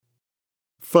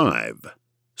5.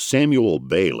 Samuel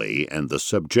Bailey and the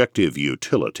Subjective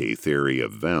Utility Theory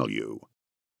of Value.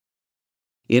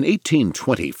 In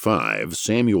 1825,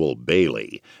 Samuel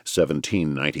Bailey,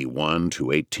 1791 to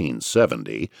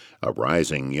 1870, a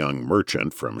rising young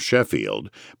merchant from Sheffield,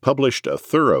 published a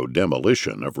thorough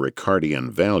demolition of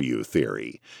Ricardian value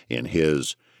theory in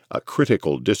his A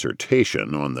Critical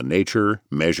Dissertation on the Nature,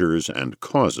 Measures, and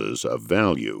Causes of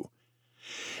Value.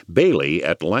 Bailey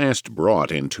at last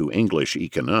brought into English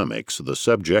economics the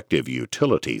subjective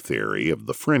utility theory of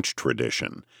the French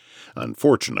tradition.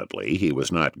 Unfortunately, he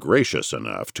was not gracious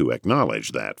enough to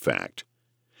acknowledge that fact.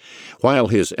 While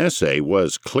his essay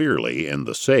was clearly in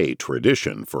the Say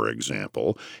tradition, for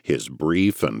example, his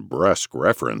brief and brusque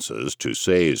references to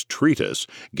Say's treatise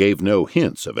gave no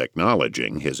hints of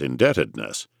acknowledging his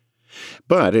indebtedness.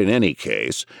 But in any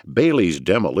case, Bailey's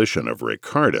demolition of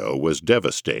Ricardo was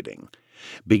devastating.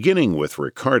 Beginning with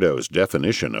Ricardo's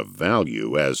definition of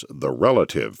value as the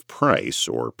relative price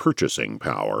or purchasing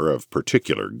power of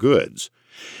particular goods,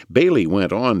 Bailey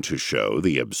went on to show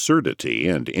the absurdity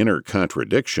and inner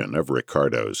contradiction of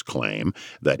Ricardo's claim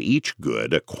that each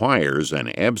good acquires an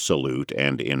absolute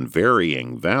and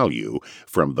unvarying value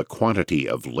from the quantity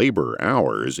of labor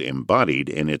hours embodied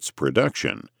in its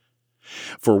production.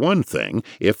 For one thing,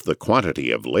 if the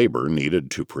quantity of labor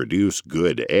needed to produce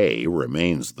good A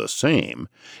remains the same,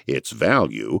 its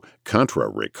value, contra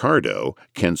Ricardo,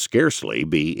 can scarcely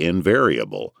be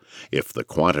invariable, if the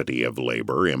quantity of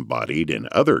labor embodied in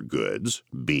other goods,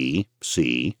 B,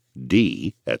 C,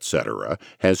 D, etc.,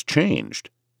 has changed.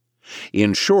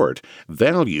 In short,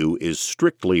 value is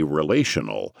strictly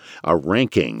relational, a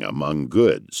ranking among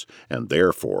goods, and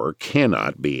therefore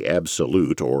cannot be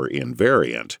absolute or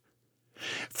invariant.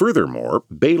 Furthermore,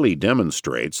 Bailey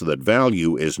demonstrates that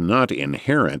value is not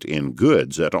inherent in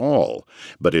goods at all,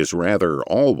 but is rather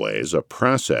always a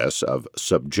process of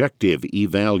subjective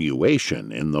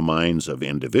evaluation in the minds of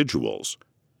individuals.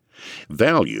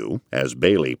 Value, as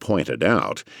Bailey pointed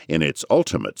out, in its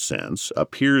ultimate sense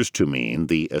appears to mean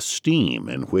the esteem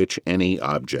in which any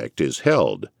object is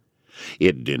held.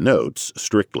 It denotes,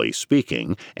 strictly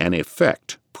speaking, an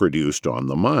effect produced on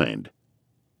the mind.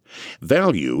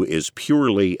 Value is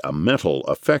purely a mental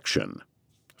affection.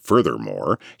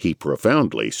 Furthermore, he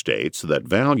profoundly states that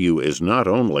value is not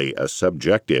only a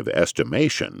subjective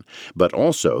estimation, but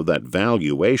also that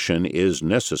valuation is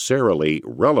necessarily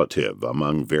relative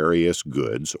among various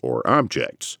goods or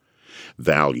objects.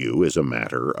 Value is a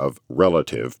matter of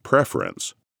relative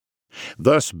preference.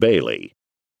 Thus Bailey,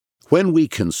 when we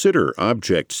consider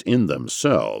objects in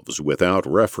themselves without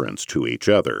reference to each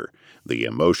other, the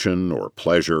emotion or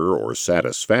pleasure or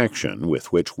satisfaction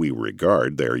with which we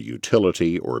regard their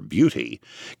utility or beauty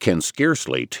can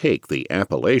scarcely take the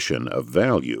appellation of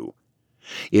value.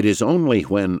 It is only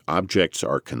when objects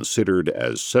are considered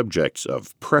as subjects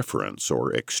of preference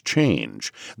or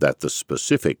exchange that the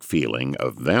specific feeling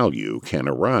of value can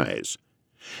arise.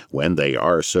 When they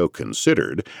are so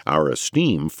considered, our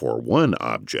esteem for one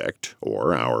object,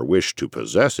 or our wish to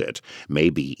possess it, may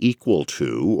be equal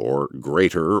to or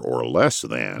greater or less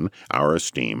than our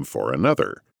esteem for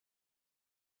another.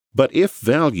 But if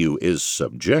value is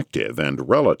subjective and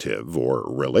relative or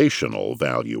relational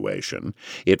valuation,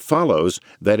 it follows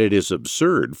that it is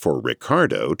absurd for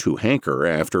Ricardo to hanker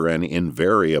after an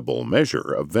invariable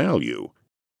measure of value.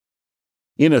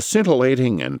 In a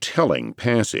scintillating and telling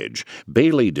passage,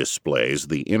 Bailey displays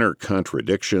the inner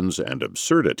contradictions and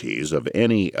absurdities of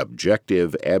any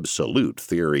objective, absolute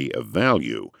theory of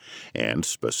value, and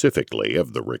specifically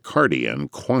of the Ricardian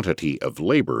quantity of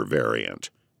labor variant.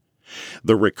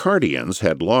 The Ricardians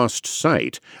had lost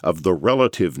sight of the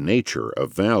relative nature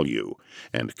of value,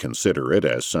 and consider it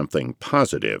as something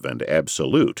positive and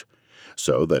absolute,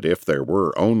 so that if there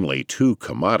were only two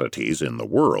commodities in the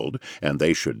world, and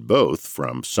they should both,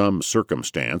 from some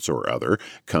circumstance or other,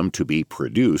 come to be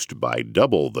produced by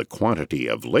double the quantity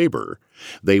of labor,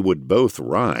 they would both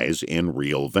rise in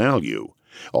real value,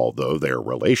 although their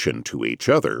relation to each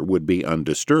other would be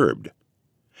undisturbed.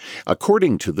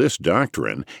 According to this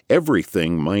doctrine,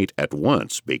 everything might at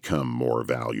once become more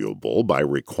valuable by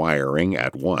requiring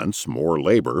at once more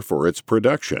labor for its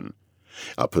production,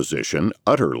 a position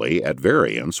utterly at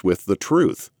variance with the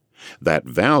truth, that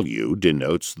value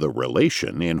denotes the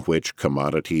relation in which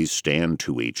commodities stand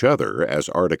to each other as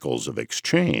articles of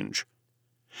exchange.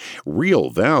 Real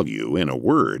value, in a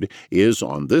word, is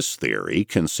on this theory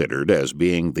considered as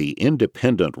being the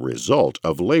independent result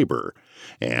of labor,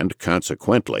 and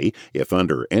consequently, if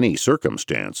under any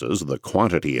circumstances the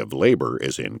quantity of labor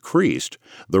is increased,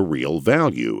 the real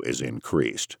value is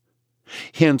increased.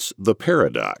 Hence the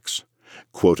paradox.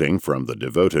 quoting from the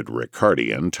devoted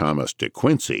Ricardian Thomas de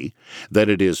Quincey, that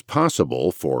it is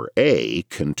possible for A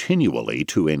continually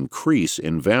to increase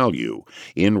in value,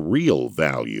 in real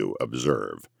value,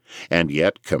 observe, and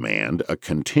yet command a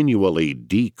continually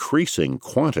decreasing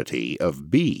quantity of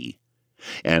B,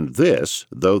 and this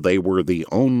though they were the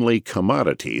only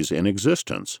commodities in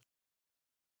existence.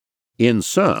 In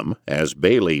sum, as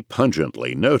Bailey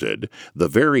pungently noted, the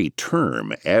very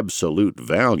term absolute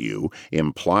value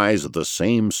implies the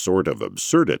same sort of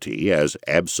absurdity as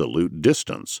absolute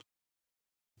distance.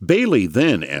 Bailey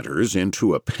then enters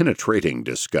into a penetrating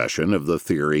discussion of the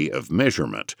theory of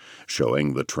measurement,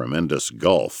 showing the tremendous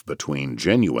gulf between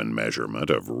genuine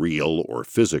measurement of real or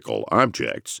physical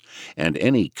objects and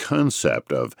any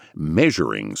concept of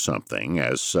measuring something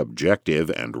as subjective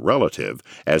and relative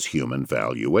as human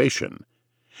valuation.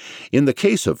 In the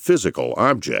case of physical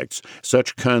objects,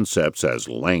 such concepts as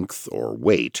length or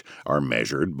weight are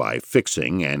measured by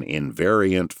fixing an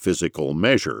invariant physical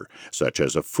measure, such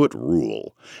as a foot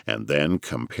rule, and then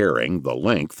comparing the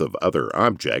length of other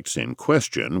objects in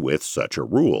question with such a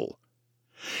rule.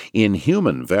 In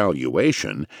human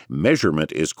valuation,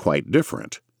 measurement is quite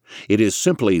different. It is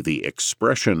simply the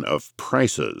expression of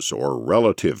prices or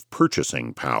relative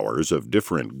purchasing powers of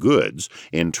different goods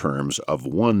in terms of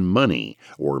one money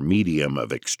or medium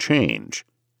of exchange.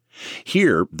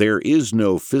 Here, there is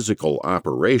no physical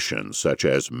operation such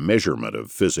as measurement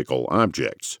of physical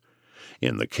objects.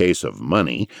 In the case of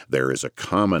money, there is a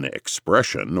common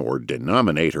expression or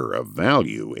denominator of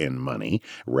value in money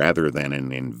rather than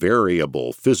an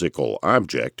invariable physical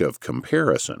object of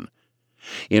comparison.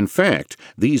 In fact,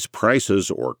 these prices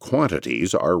or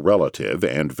quantities are relative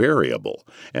and variable,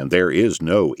 and there is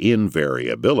no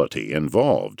invariability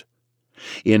involved.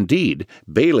 Indeed,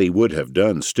 Bailey would have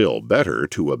done still better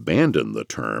to abandon the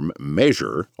term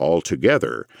measure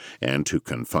altogether and to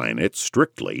confine it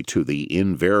strictly to the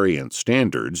invariant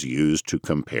standards used to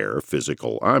compare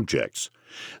physical objects,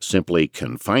 simply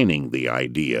confining the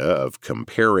idea of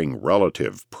comparing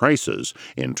relative prices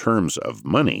in terms of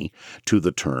money to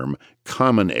the term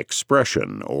common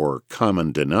expression or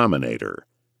common denominator.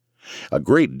 A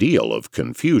great deal of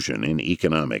confusion in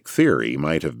economic theory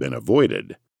might have been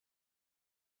avoided.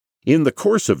 In the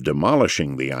course of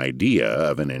demolishing the idea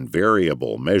of an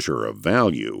invariable measure of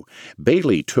value,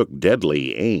 Bailey took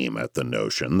deadly aim at the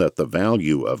notion that the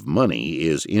value of money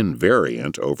is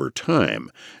invariant over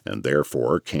time, and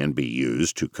therefore can be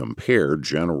used to compare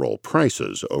general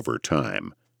prices over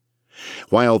time.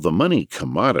 While the money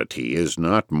commodity is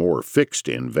not more fixed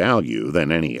in value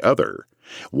than any other,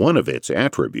 one of its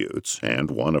attributes,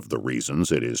 and one of the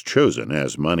reasons it is chosen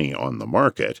as money on the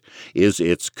market, is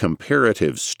its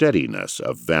comparative steadiness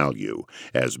of value,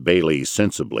 as Bailey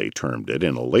sensibly termed it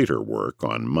in a later work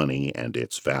on money and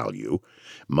its value,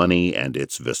 Money and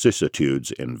Its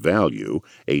Vicissitudes in Value,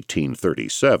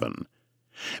 1837.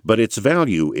 But its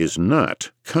value is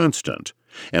not constant,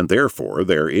 and therefore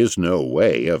there is no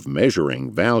way of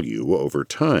measuring value over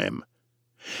time.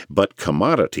 But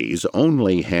commodities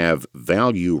only have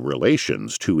value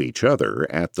relations to each other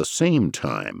at the same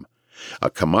time. A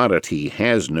commodity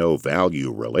has no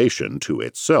value relation to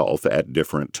itself at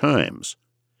different times.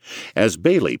 As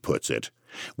Bailey puts it,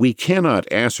 we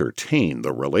cannot ascertain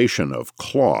the relation of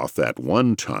cloth at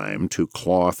one time to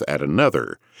cloth at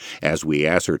another, as we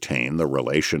ascertain the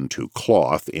relation to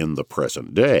cloth in the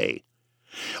present day.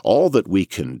 All that we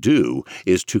can do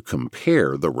is to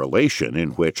compare the relation in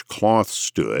which cloth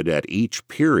stood at each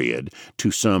period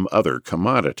to some other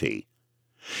commodity.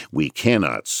 We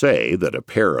cannot say that a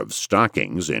pair of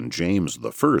stockings in James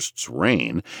I's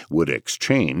reign would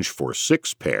exchange for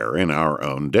 6 pair in our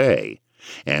own day,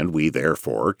 and we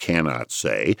therefore cannot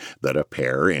say that a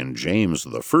pair in James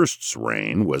I's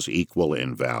reign was equal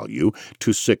in value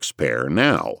to 6 pair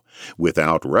now,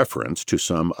 without reference to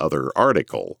some other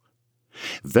article.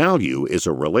 Value is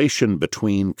a relation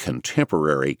between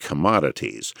contemporary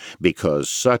commodities, because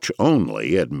such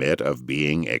only admit of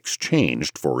being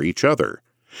exchanged for each other.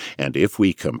 And if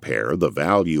we compare the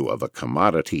value of a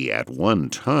commodity at one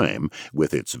time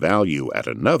with its value at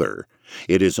another,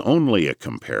 it is only a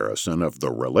comparison of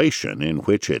the relation in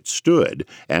which it stood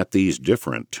at these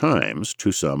different times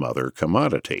to some other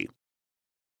commodity.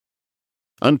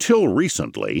 Until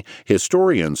recently,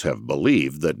 historians have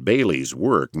believed that Bailey's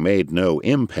work made no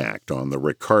impact on the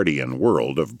Ricardian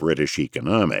world of British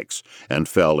economics and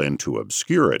fell into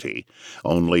obscurity,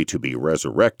 only to be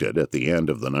resurrected at the end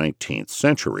of the 19th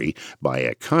century by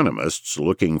economists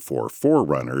looking for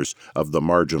forerunners of the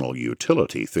marginal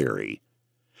utility theory.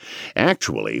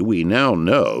 Actually, we now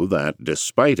know that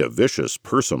despite a vicious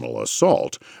personal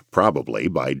assault, probably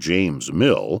by James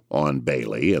Mill, on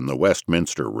Bailey in the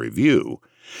Westminster Review,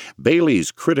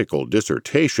 Bailey's critical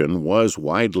dissertation was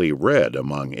widely read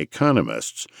among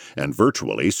economists and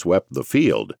virtually swept the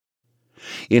field.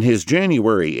 In his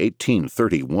January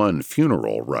 1831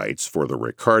 funeral rites for the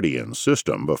Ricardian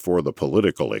System before the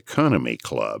Political Economy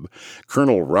Club,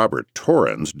 Colonel Robert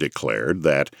Torrens declared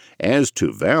that, as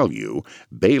to value,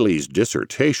 Bailey's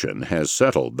dissertation has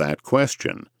settled that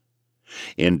question.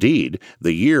 Indeed,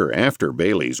 the year after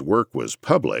Bailey's work was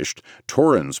published,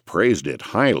 Torrens praised it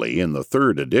highly in the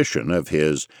third edition of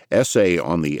his Essay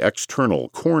on the External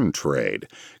Corn Trade,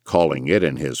 calling it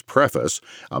in his preface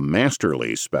a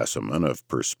masterly specimen of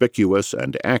perspicuous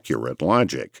and accurate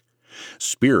logic,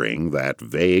 spearing that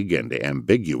vague and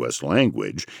ambiguous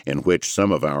language in which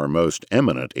some of our most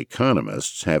eminent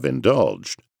economists have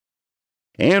indulged.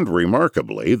 And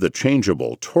remarkably, the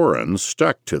changeable Torrens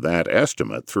stuck to that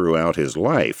estimate throughout his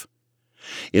life.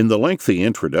 In the lengthy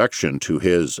introduction to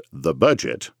his The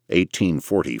Budget,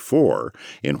 1844,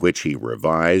 in which he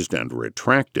revised and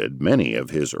retracted many of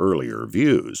his earlier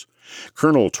views,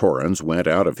 Colonel Torrens went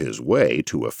out of his way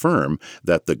to affirm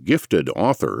that the gifted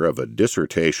author of a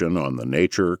dissertation on the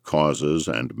nature, causes,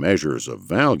 and measures of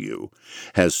value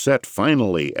has set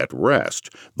finally at rest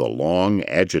the long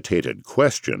agitated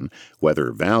question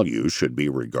whether value should be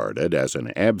regarded as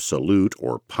an absolute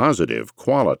or positive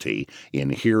quality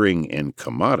inhering in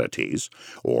commodities,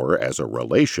 or as a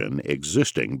relation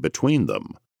existing between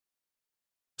them.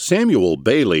 Samuel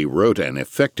Bailey wrote an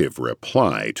effective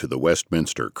reply to the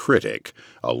Westminster Critic,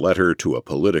 a letter to a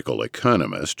political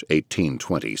economist,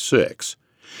 1826.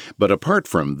 But apart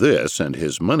from this and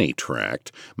his money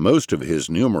tract, most of his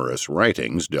numerous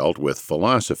writings dealt with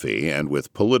philosophy and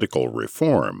with political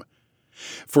reform.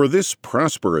 For this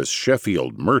prosperous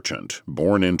Sheffield merchant,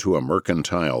 born into a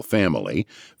mercantile family,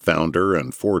 founder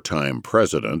and four-time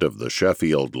president of the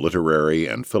Sheffield Literary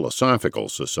and Philosophical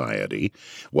Society,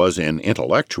 was in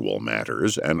intellectual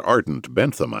matters an ardent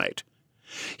Benthamite.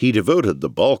 He devoted the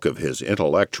bulk of his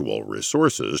intellectual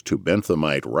resources to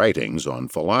Benthamite writings on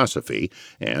philosophy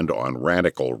and on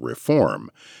radical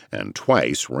reform, and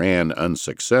twice ran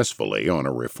unsuccessfully on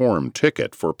a reform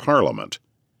ticket for Parliament.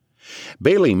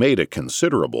 Bailey made a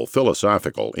considerable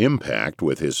philosophical impact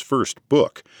with his first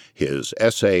book, his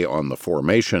Essay on the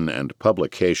Formation and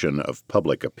Publication of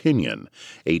Public Opinion,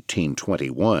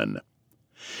 1821.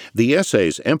 The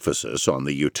essay's emphasis on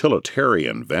the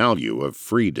utilitarian value of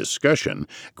free discussion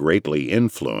greatly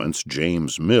influenced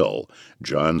James Mill,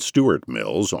 John Stuart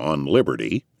Mill's On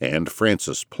Liberty, and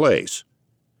Francis Place.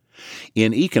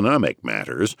 In economic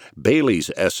matters, Bailey's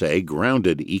essay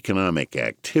grounded economic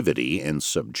activity in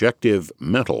subjective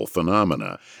mental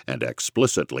phenomena and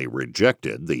explicitly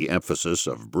rejected the emphasis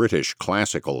of British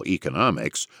classical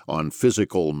economics on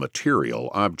physical material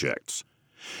objects.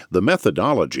 The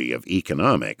methodology of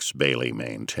economics, Bailey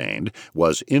maintained,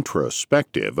 was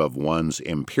introspective of one's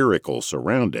empirical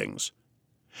surroundings.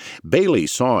 Bailey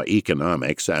saw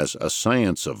economics as a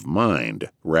science of mind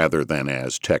rather than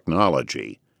as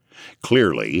technology.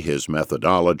 Clearly, his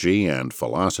methodology and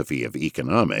philosophy of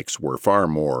economics were far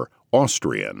more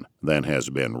Austrian than has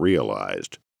been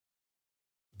realized.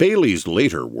 Bailey's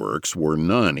later works were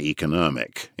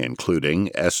non-economic, including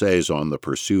Essays on the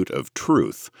Pursuit of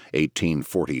Truth,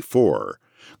 1844,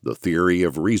 The Theory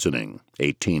of Reasoning,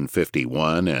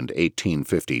 1851 and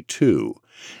 1852,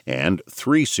 and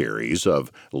three series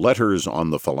of Letters on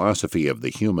the Philosophy of the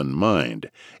Human Mind,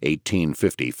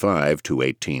 1855 to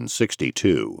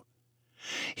 1862.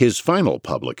 His final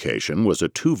publication was a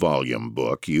 2-volume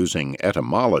book using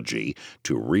etymology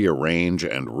to rearrange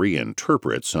and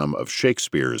reinterpret some of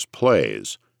Shakespeare's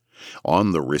plays,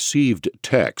 On the Received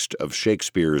Text of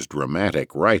Shakespeare's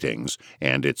Dramatic Writings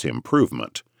and Its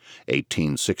Improvement,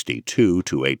 1862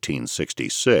 to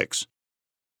 1866.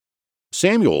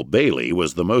 Samuel Bailey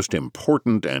was the most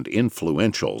important and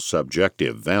influential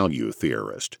subjective value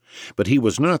theorist, but he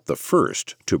was not the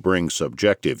first to bring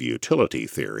subjective utility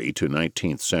theory to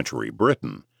 19th-century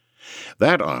Britain.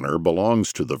 That honor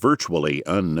belongs to the virtually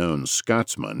unknown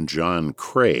Scotsman John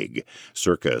Craig,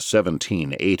 circa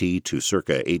 1780 to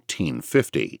circa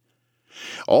 1850.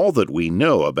 All that we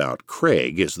know about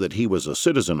Craig is that he was a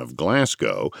citizen of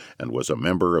Glasgow and was a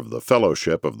member of the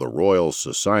Fellowship of the Royal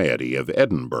Society of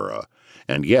Edinburgh,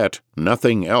 and yet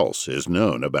nothing else is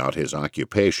known about his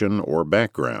occupation or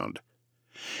background.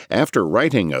 After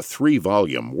writing a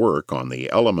 3-volume work on the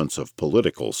elements of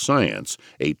political science,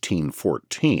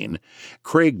 1814,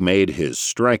 Craig made his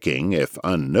striking, if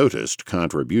unnoticed,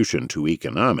 contribution to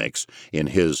economics in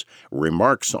his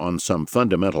Remarks on Some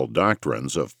Fundamental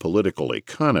Doctrines of Political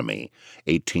Economy,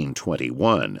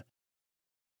 1821.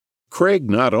 Craig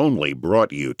not only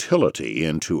brought utility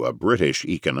into a British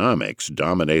economics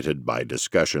dominated by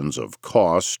discussions of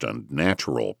cost and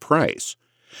natural price.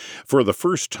 For the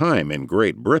first time in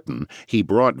Great Britain, he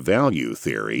brought value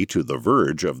theory to the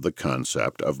verge of the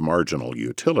concept of marginal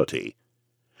utility.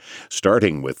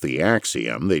 Starting with the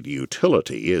axiom that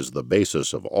utility is the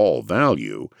basis of all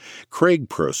value, Craig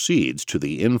proceeds to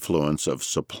the influence of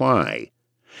supply.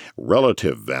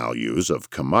 Relative values of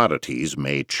commodities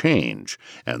may change,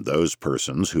 and those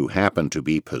persons who happen to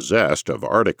be possessed of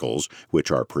articles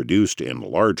which are produced in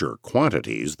larger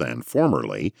quantities than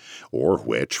formerly, or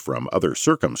which from other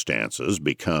circumstances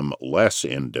become less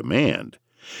in demand,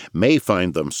 may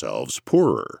find themselves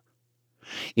poorer.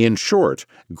 In short,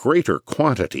 greater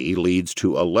quantity leads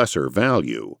to a lesser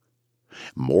value.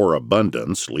 More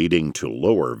abundance leading to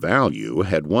lower value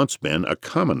had once been a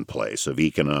commonplace of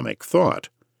economic thought.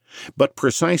 But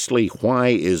precisely why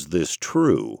is this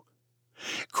true?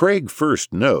 Craig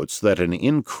first notes that an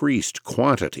increased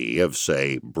quantity of,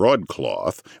 say,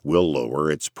 broadcloth will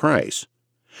lower its price.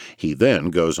 He then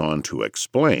goes on to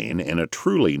explain in a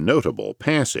truly notable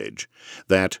passage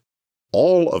that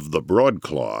all of the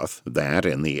broadcloth that,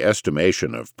 in the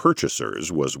estimation of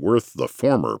purchasers, was worth the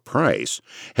former price,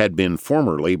 had been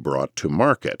formerly brought to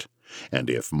market, and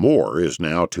if more is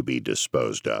now to be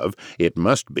disposed of, it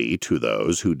must be to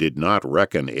those who did not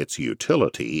reckon its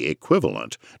utility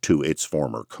equivalent to its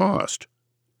former cost.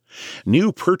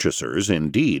 New purchasers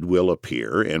indeed will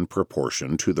appear in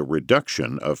proportion to the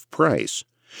reduction of price,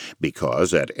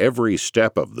 because at every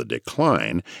step of the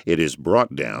decline it is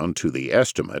brought down to the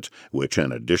estimate which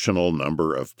an additional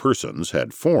number of persons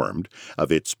had formed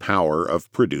of its power of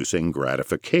producing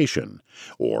gratification,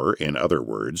 or, in other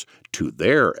words, to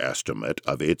their estimate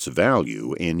of its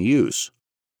value in use.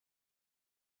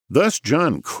 Thus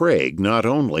John Craig not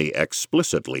only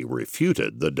explicitly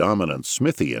refuted the dominant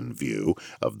Smithian view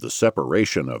of the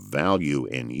separation of value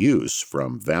in use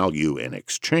from value in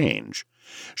exchange,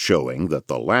 showing that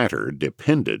the latter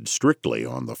depended strictly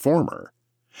on the former.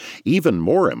 Even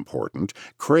more important,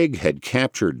 Craig had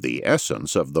captured the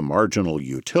essence of the marginal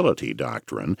utility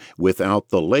doctrine without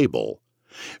the label,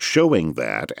 showing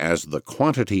that as the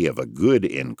quantity of a good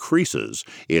increases,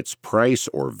 its price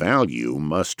or value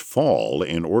must fall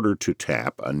in order to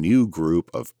tap a new group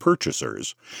of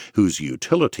purchasers whose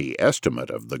utility estimate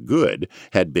of the good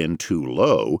had been too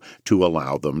low to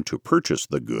allow them to purchase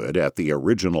the good at the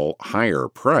original higher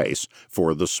price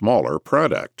for the smaller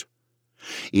product.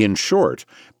 In short,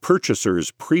 purchasers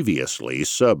previously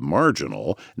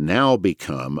submarginal now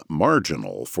become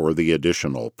marginal for the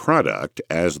additional product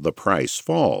as the price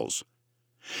falls.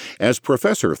 As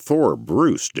Professor Thor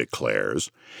Bruce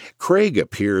declares, Craig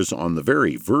appears on the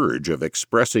very verge of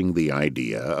expressing the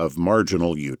idea of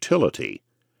marginal utility.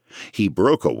 He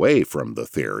broke away from the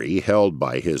theory held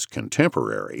by his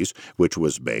contemporaries, which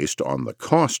was based on the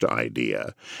cost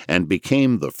idea, and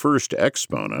became the first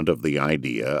exponent of the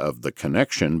idea of the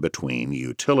connection between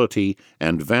utility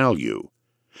and value.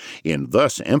 In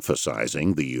thus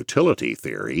emphasizing the utility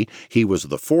theory, he was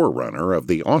the forerunner of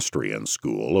the Austrian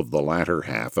school of the latter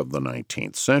half of the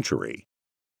 19th century.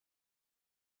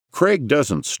 Craig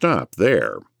doesn't stop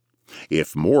there.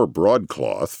 If more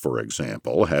broadcloth, for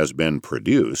example, has been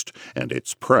produced, and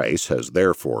its price has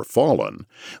therefore fallen,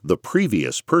 the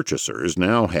previous purchasers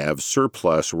now have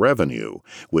surplus revenue,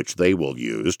 which they will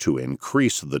use to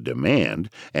increase the demand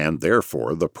and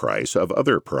therefore the price of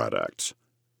other products.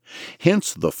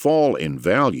 Hence, the fall in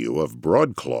value of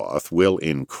broadcloth will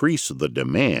increase the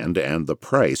demand and the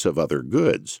price of other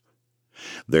goods.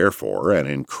 Therefore, an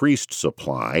increased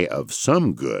supply of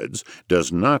some goods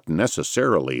does not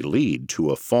necessarily lead to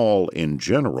a fall in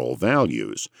general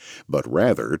values, but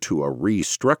rather to a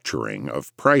restructuring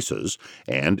of prices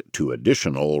and to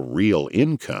additional real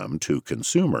income to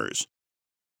consumers.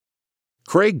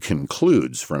 Craig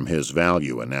concludes from his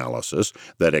value analysis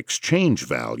that exchange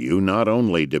value not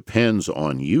only depends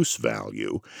on use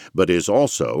value, but is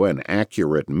also an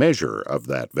accurate measure of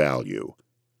that value.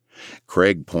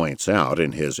 Craig points out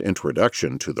in his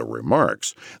introduction to the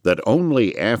Remarks that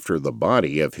only after the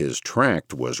body of his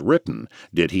tract was written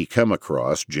did he come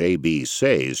across J.B.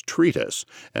 Say's treatise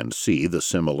and see the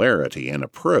similarity in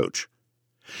approach.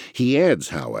 He adds,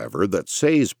 however, that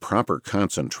Say's proper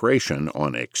concentration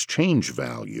on exchange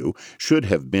value should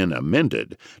have been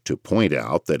amended to point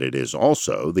out that it is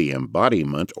also the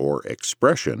embodiment or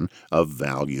expression of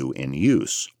value in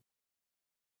use.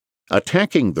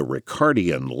 Attacking the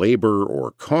Ricardian labor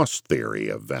or cost theory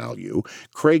of value,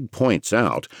 Craig points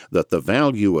out that the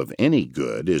value of any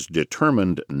good is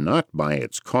determined not by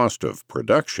its cost of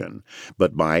production,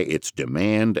 but by its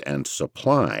demand and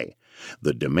supply,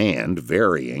 the demand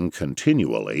varying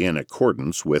continually in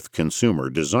accordance with consumer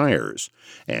desires,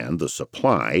 and the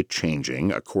supply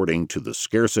changing according to the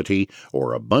scarcity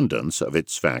or abundance of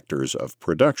its factors of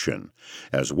production,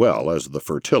 as well as the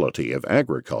fertility of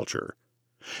agriculture.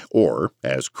 Or,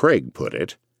 as Craig put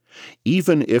it,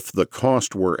 even if the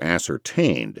cost were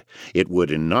ascertained, it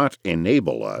would not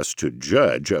enable us to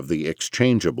judge of the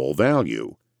exchangeable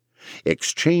value.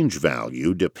 Exchange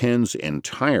value depends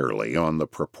entirely on the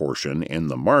proportion in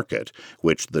the market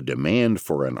which the demand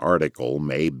for an article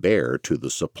may bear to the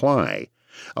supply,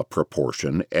 a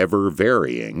proportion ever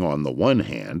varying on the one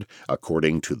hand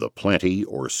according to the plenty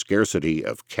or scarcity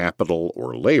of capital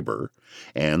or labor,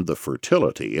 and the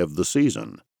fertility of the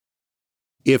season.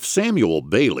 If Samuel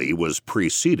Bailey was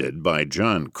preceded by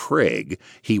John Craig,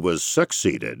 he was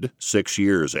succeeded, 6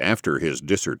 years after his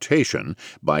dissertation,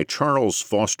 by Charles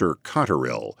Foster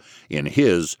Cotterill in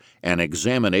his An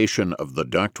Examination of the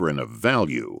Doctrine of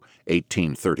Value,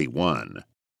 1831.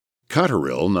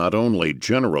 Cotterill not only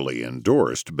generally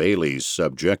endorsed Bailey's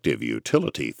subjective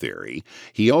utility theory,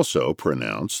 he also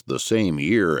pronounced the same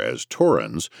year as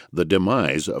Torrens the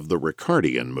demise of the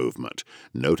Ricardian movement,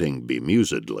 noting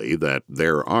bemusedly that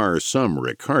there are some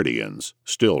Ricardians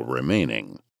still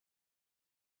remaining.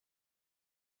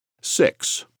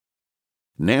 6.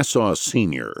 Nassau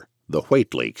Senior, the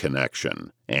Whately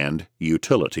Connection, and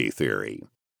Utility Theory.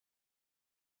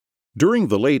 During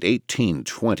the late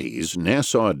 1820s,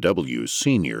 Nassau W.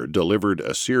 Senior delivered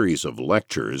a series of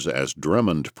lectures as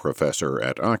Drummond Professor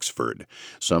at Oxford,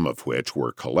 some of which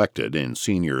were collected in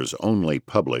Senior's only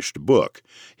published book,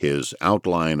 his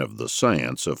Outline of the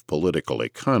Science of Political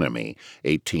Economy,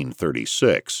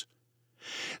 1836.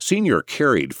 Senior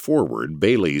carried forward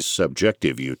Bailey's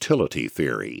subjective utility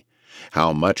theory.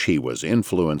 How much he was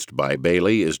influenced by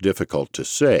Bailey is difficult to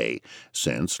say,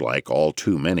 since, like all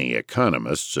too many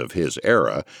economists of his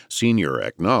era, Senior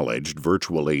acknowledged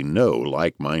virtually no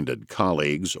like-minded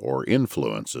colleagues or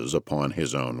influences upon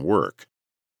his own work.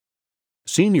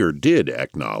 Senior did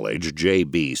acknowledge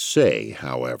J.B. Say,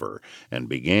 however, and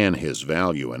began his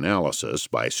value analysis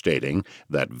by stating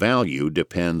that value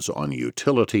depends on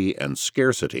utility and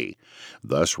scarcity,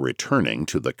 thus returning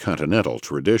to the continental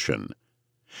tradition.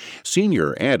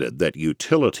 Senior added that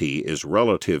utility is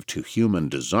relative to human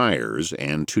desires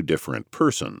and to different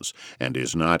persons, and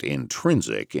is not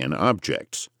intrinsic in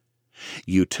objects.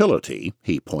 Utility,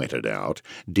 he pointed out,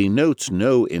 denotes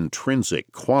no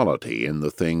intrinsic quality in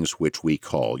the things which we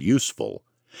call useful.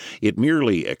 It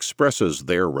merely expresses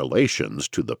their relations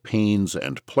to the pains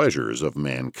and pleasures of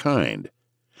mankind.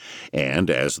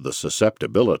 And as the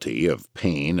susceptibility of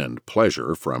pain and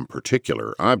pleasure from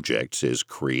particular objects is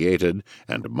created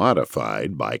and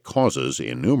modified by causes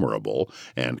innumerable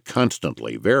and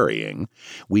constantly varying,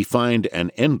 we find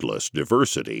an endless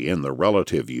diversity in the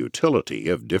relative utility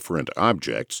of different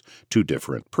objects to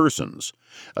different persons,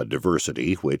 a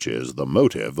diversity which is the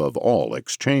motive of all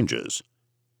exchanges.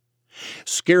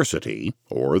 Scarcity,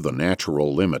 or the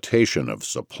natural limitation of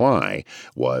supply,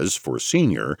 was, for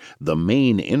Senior, the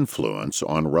main influence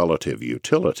on relative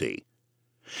utility.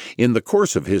 In the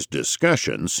course of his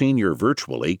discussion, Senior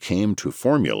virtually came to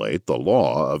formulate the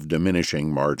law of diminishing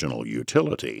marginal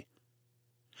utility.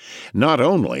 Not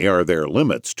only are there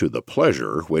limits to the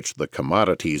pleasure which the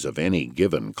commodities of any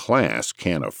given class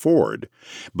can afford,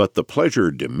 but the pleasure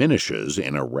diminishes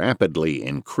in a rapidly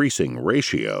increasing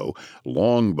ratio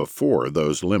long before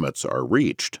those limits are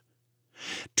reached.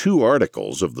 2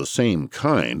 articles of the same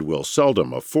kind will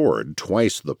seldom afford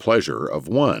twice the pleasure of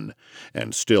one,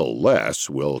 and still less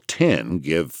will 10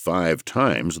 give 5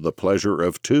 times the pleasure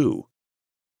of 2.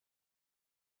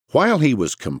 While he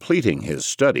was completing his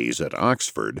studies at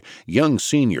Oxford, young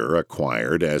Senior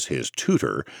acquired as his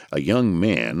tutor a young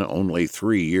man only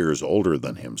 3 years older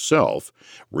than himself,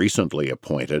 recently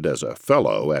appointed as a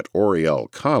fellow at Oriel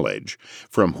College,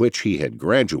 from which he had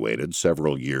graduated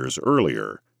several years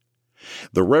earlier.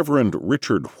 The Reverend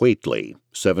Richard Whately,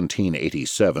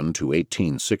 1787 to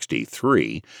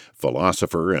 1863,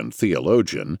 philosopher and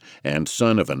theologian, and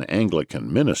son of an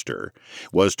Anglican minister,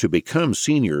 was to become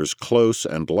Senior's close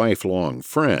and lifelong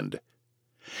friend.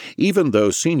 Even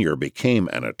though Senior became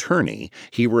an attorney,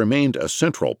 he remained a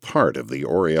central part of the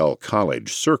Oriel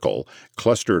College circle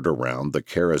clustered around the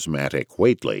charismatic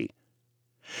Whately.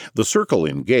 The circle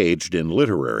engaged in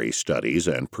literary studies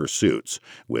and pursuits,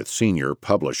 with Senior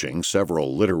publishing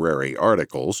several literary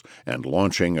articles and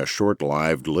launching a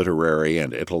short-lived literary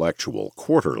and intellectual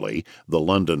quarterly, the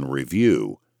London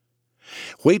Review.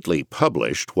 Whately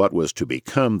published what was to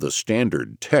become the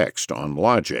standard text on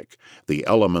logic, The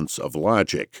Elements of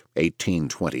Logic,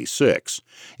 1826,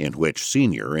 in which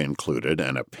Senior included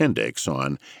an appendix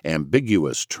on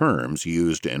ambiguous terms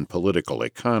used in political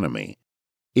economy.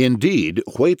 Indeed,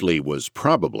 Whately was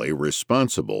probably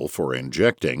responsible for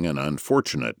injecting an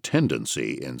unfortunate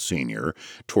tendency in Senior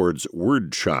towards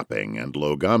word-chopping and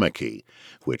logomachy,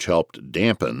 which helped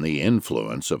dampen the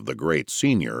influence of the great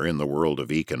Senior in the world of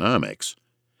economics.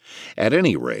 At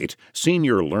any rate,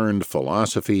 Senior learned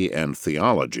philosophy and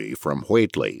theology from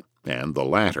Whately, and the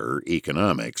latter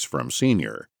economics from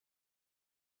Senior.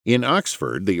 In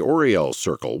Oxford, the Oriel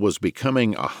Circle was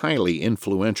becoming a highly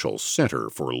influential center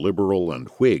for liberal and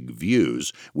Whig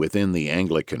views within the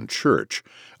Anglican Church,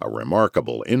 a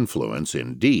remarkable influence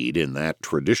indeed in that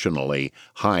traditionally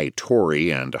high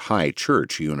Tory and high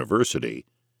Church university.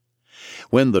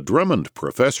 When the Drummond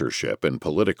Professorship in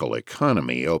Political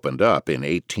Economy opened up in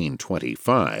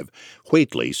 1825,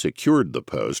 Whately secured the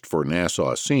post for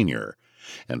Nassau Senior,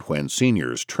 and when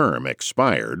Senior's term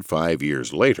expired 5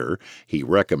 years later, he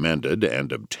recommended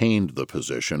and obtained the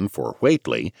position for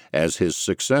Whately as his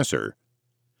successor.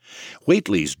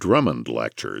 Whately's Drummond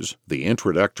Lectures, the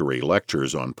Introductory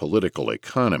Lectures on Political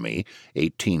Economy,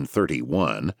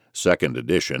 1831, second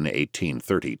edition,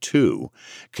 1832,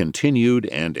 continued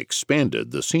and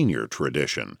expanded the Senior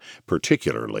tradition,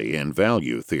 particularly in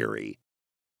value theory.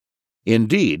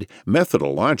 Indeed,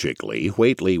 methodologically,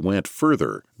 Whately went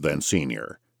further than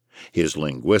Senior. His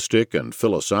linguistic and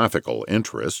philosophical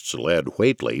interests led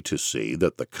Whately to see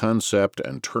that the concept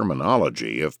and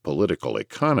terminology of political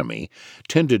economy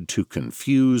tended to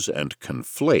confuse and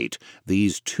conflate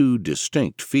these two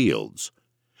distinct fields.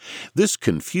 This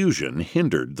confusion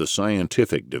hindered the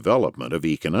scientific development of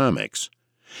economics.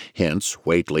 Hence,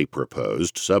 Whately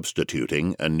proposed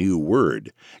substituting a new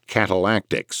word,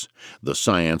 catalactics, the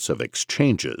science of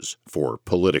exchanges, for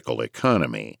political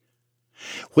economy.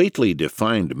 Whately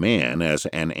defined man as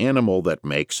an animal that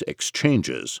makes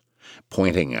exchanges,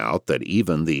 pointing out that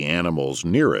even the animals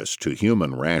nearest to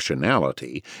human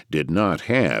rationality did not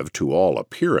have, to all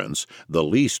appearance, the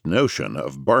least notion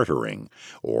of bartering,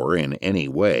 or in any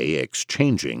way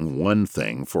exchanging one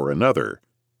thing for another.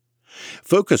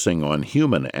 Focusing on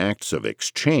human acts of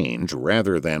exchange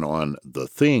rather than on the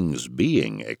things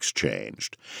being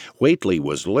exchanged, Whately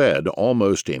was led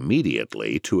almost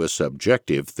immediately to a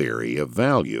subjective theory of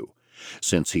value,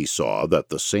 since he saw that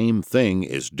the same thing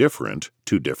is different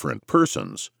to different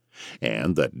persons,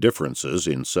 and that differences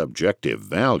in subjective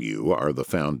value are the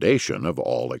foundation of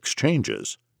all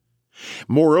exchanges.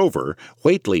 Moreover,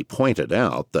 Whately pointed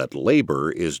out that labor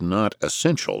is not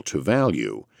essential to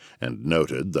value, and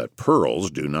noted that pearls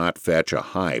do not fetch a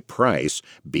high price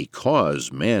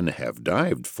because men have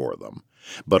dived for them,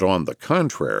 but on the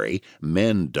contrary,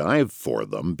 men dive for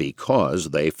them because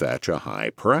they fetch a high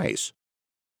price.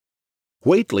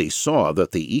 Whately saw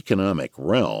that the economic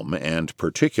realm, and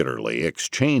particularly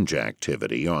exchange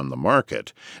activity on the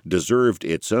market, deserved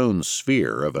its own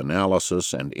sphere of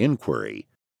analysis and inquiry.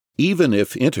 Even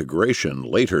if integration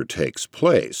later takes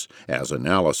place, as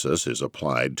analysis is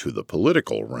applied to the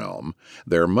political realm,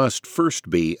 there must first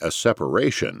be a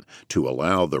separation to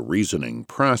allow the reasoning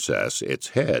process its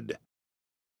head.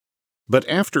 But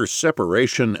after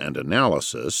separation and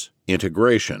analysis,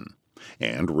 integration.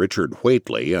 And Richard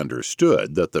Whately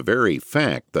understood that the very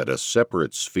fact that a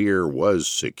separate sphere was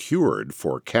secured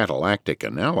for catalactic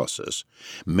analysis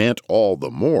meant all the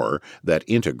more that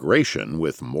integration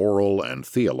with moral and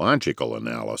theological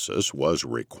analysis was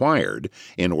required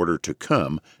in order to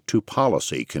come to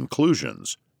policy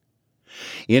conclusions.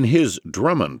 In his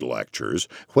Drummond Lectures,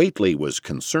 Whately was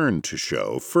concerned to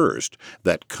show, first,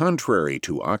 that contrary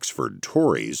to Oxford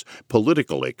Tories,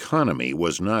 political economy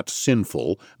was not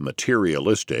sinful,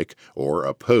 materialistic, or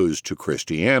opposed to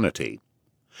Christianity.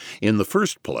 In the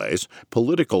first place,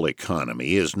 political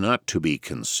economy is not to be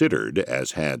considered,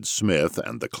 as had Smith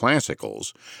and the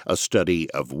classicals, a study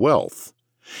of wealth.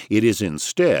 It is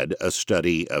instead a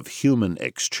study of human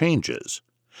exchanges.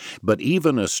 But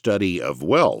even a study of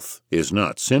wealth is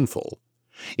not sinful.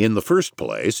 In the first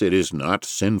place, it is not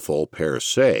sinful per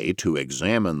se to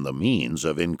examine the means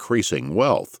of increasing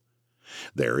wealth.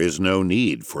 There is no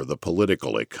need for the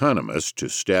political economist to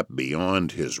step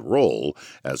beyond his role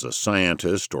as a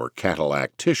scientist or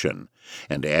catallactician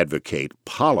and advocate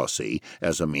policy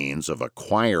as a means of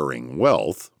acquiring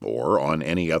wealth or on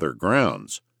any other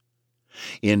grounds.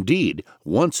 Indeed,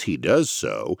 once he does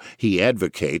so, he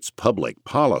advocates public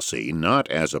policy not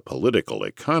as a political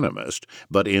economist,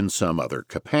 but in some other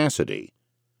capacity.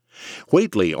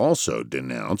 Whately also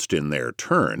denounced in their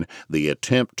turn the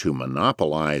attempt to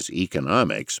monopolize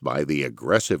economics by the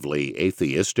aggressively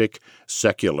atheistic,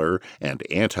 secular, and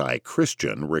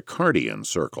anti-Christian Ricardian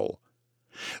circle.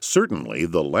 Certainly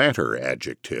the latter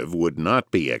adjective would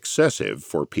not be excessive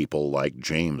for people like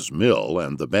James Mill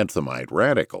and the Benthamite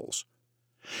radicals.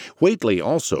 Whately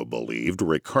also believed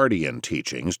Ricardian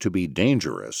teachings to be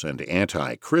dangerous and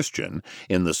anti-Christian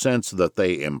in the sense that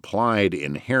they implied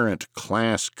inherent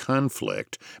class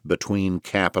conflict between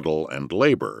capital and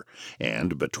labor,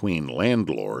 and between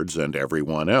landlords and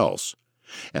everyone else,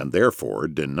 and therefore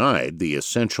denied the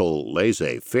essential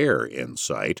laissez-faire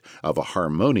insight of a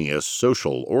harmonious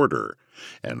social order,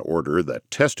 an order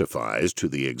that testifies to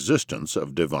the existence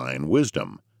of divine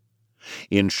wisdom.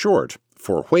 In short,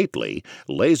 for Whately,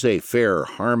 laissez-faire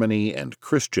harmony and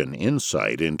Christian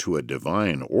insight into a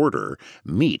divine order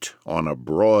meet on a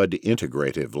broad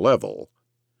integrative level.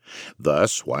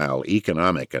 Thus, while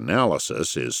economic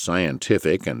analysis is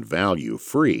scientific and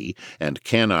value-free and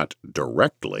cannot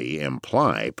directly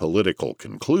imply political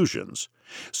conclusions,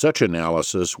 such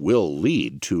analysis will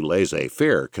lead to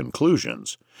laissez-faire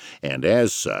conclusions, and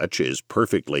as such is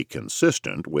perfectly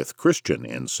consistent with Christian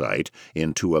insight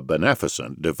into a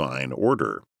beneficent divine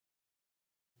order.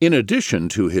 In addition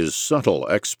to his subtle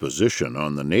exposition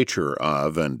on the nature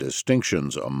of and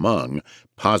distinctions among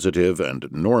positive and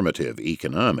normative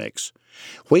economics,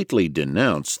 Whately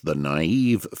denounced the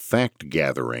naive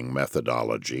fact-gathering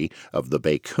methodology of the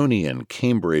Baconian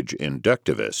Cambridge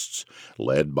inductivists,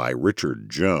 led by Richard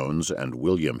Jones and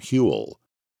William Whewell.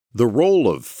 The role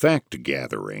of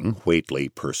fact-gathering, Whately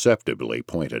perceptibly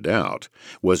pointed out,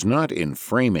 was not in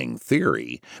framing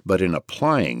theory, but in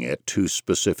applying it to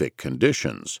specific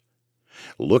conditions.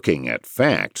 Looking at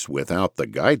facts without the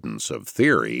guidance of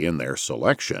theory in their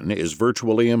selection is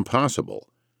virtually impossible.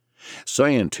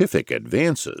 Scientific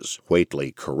advances,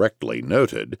 Whately correctly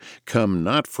noted, come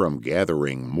not from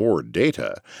gathering more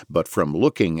data, but from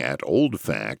looking at old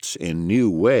facts in new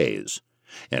ways.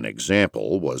 An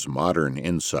example was modern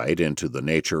insight into the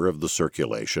nature of the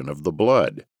circulation of the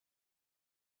blood.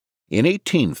 In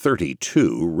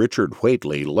 1832, Richard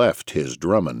Whately left his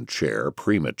Drummond chair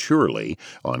prematurely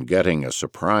on getting a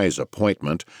surprise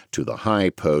appointment to the high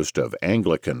post of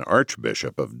Anglican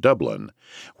Archbishop of Dublin,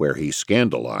 where he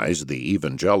scandalized the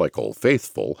evangelical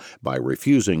faithful by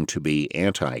refusing to be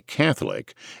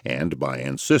anti-Catholic and by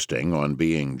insisting on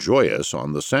being joyous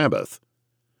on the Sabbath.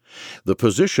 The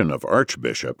position of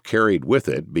Archbishop carried with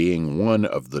it being one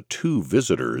of the two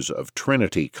visitors of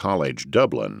Trinity College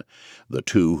Dublin, the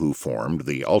two who formed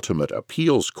the ultimate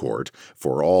appeals court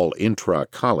for all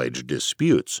intra-college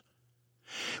disputes.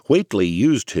 Whately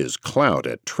used his clout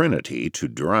at Trinity to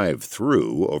drive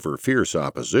through, over fierce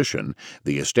opposition,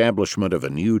 the establishment of a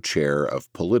new chair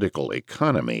of political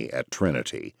economy at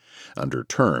Trinity, under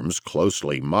terms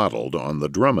closely modeled on the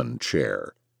Drummond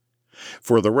chair.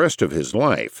 For the rest of his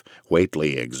life,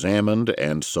 Whately examined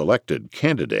and selected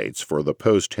candidates for the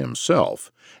post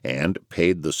himself and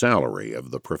paid the salary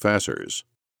of the professors.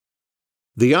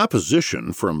 The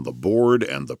opposition from the board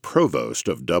and the provost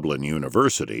of Dublin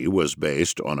University was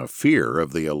based on a fear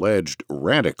of the alleged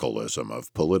radicalism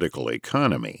of political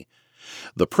economy.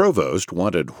 The provost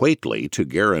wanted Whately to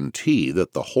guarantee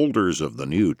that the holders of the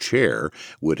new chair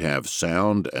would have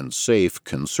sound and safe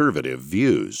conservative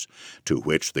views, to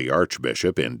which the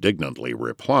archbishop indignantly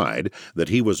replied that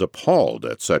he was appalled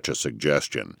at such a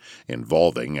suggestion,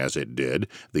 involving, as it did,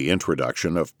 the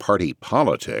introduction of party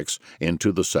politics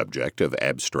into the subject of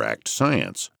abstract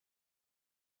science.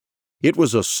 It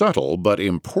was a subtle but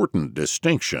important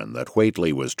distinction that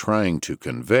Whately was trying to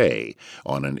convey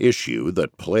on an issue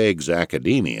that plagues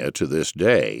academia to this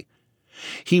day.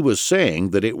 He was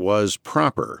saying that it was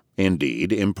proper,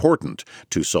 indeed important,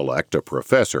 to select a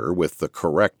professor with the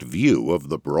correct view of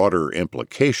the broader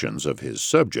implications of his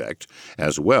subject,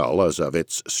 as well as of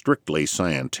its strictly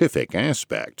scientific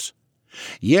aspects.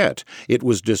 Yet it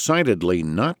was decidedly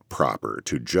not proper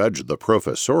to judge the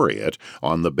professoriate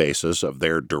on the basis of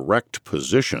their direct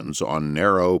positions on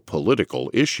narrow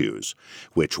political issues,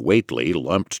 which Whately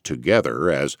lumped together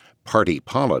as party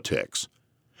politics.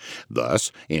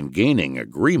 Thus, in gaining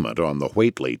agreement on the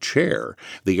Whately chair,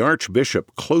 the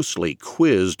Archbishop closely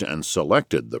quizzed and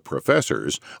selected the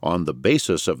professors on the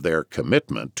basis of their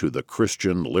commitment to the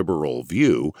Christian liberal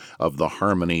view of the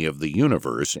harmony of the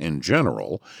universe in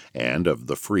general and of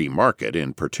the free market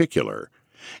in particular,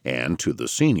 and to the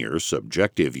senior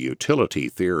subjective utility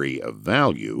theory of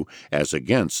value as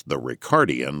against the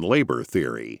Ricardian labor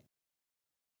theory.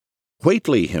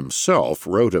 Whately himself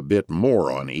wrote a bit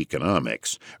more on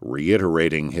economics,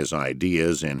 reiterating his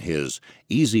ideas in his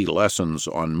Easy Lessons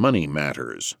on Money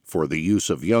Matters for the Use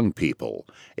of Young People,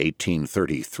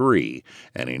 1833,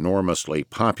 an enormously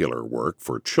popular work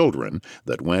for children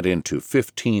that went into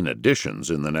 15 editions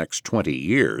in the next 20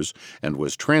 years and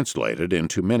was translated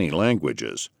into many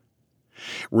languages.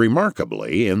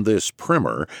 Remarkably, in this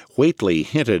primer, Whately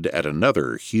hinted at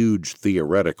another huge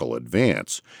theoretical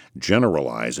advance,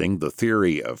 generalizing the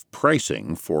theory of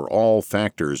pricing for all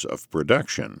factors of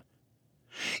production.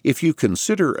 If you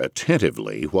consider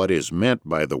attentively what is meant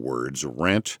by the words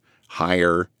rent,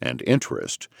 hire, and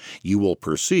interest, you will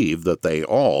perceive that they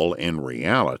all, in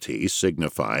reality,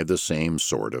 signify the same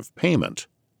sort of payment.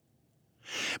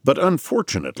 But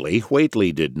unfortunately,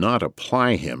 Whately did not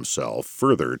apply himself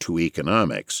further to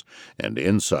economics, and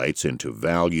insights into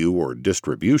value or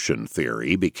distribution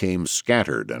theory became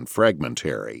scattered and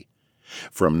fragmentary.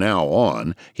 From now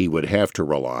on, he would have to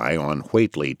rely on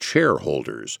Whately chair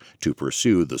holders to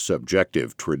pursue the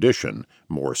subjective tradition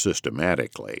more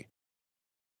systematically.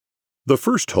 The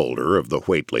first holder of the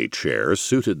Whately chair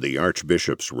suited the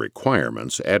Archbishop's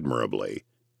requirements admirably.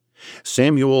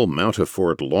 Samuel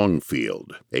Mountfort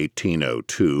Longfield,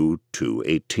 1802 to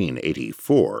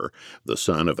 1884, the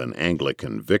son of an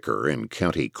Anglican vicar in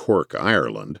County Cork,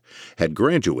 Ireland, had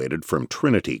graduated from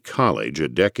Trinity College a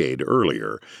decade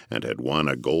earlier and had won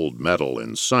a gold medal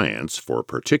in science for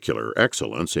particular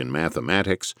excellence in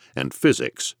mathematics and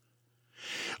physics.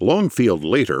 Longfield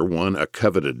later won a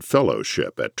coveted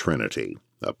fellowship at Trinity,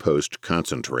 a post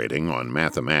concentrating on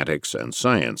mathematics and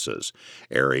sciences,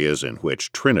 areas in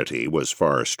which Trinity was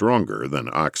far stronger than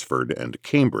Oxford and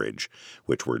Cambridge,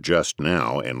 which were just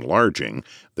now enlarging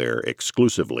their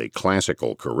exclusively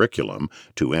classical curriculum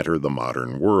to enter the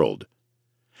modern world.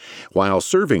 While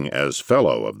serving as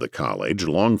Fellow of the college,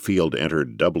 Longfield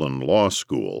entered Dublin Law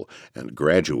School and,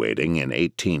 graduating in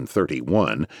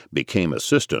 1831, became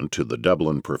assistant to the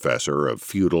Dublin Professor of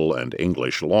Feudal and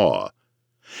English Law.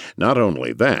 Not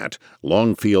only that,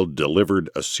 Longfield delivered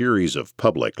a series of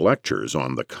public lectures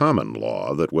on the common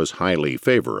law that was highly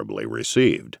favorably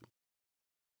received.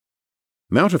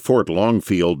 Mountfort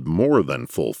Longfield more than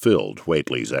fulfilled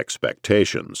Whately's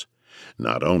expectations.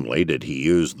 Not only did he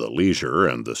use the leisure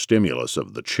and the stimulus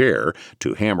of the chair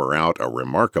to hammer out a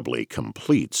remarkably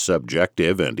complete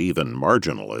subjective and even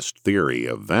marginalist theory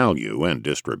of value and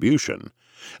distribution,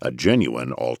 a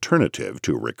genuine alternative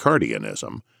to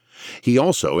Ricardianism, he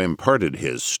also imparted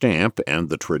his stamp and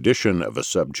the tradition of a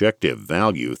subjective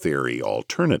value theory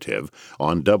alternative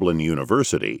on Dublin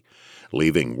University,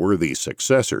 leaving worthy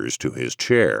successors to his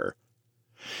chair.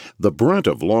 The brunt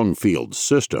of Longfield's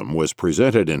system was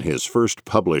presented in his first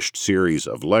published series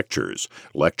of lectures,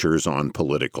 Lectures on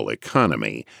Political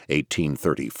Economy,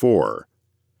 1834.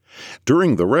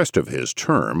 During the rest of his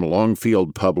term,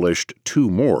 Longfield published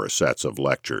 2 more sets of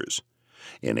lectures.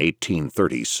 In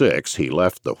 1836, he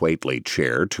left the Whately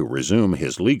chair to resume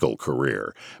his legal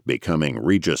career, becoming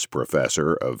Regius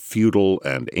Professor of Feudal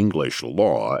and English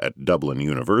Law at Dublin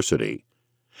University.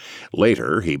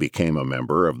 Later, he became a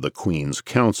member of the Queen's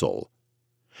Council.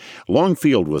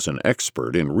 Longfield was an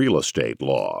expert in real estate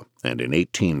law, and in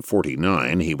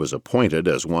 1849 he was appointed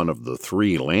as one of the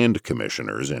 3 land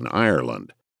commissioners in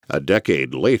Ireland. A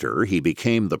decade later, he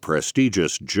became the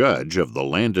prestigious judge of the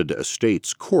Landed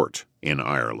Estates Court in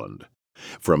Ireland.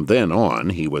 From then on,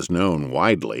 he was known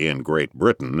widely in Great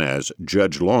Britain as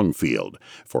Judge Longfield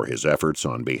for his efforts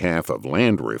on behalf of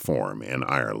land reform in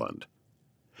Ireland.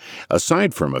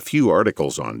 Aside from a few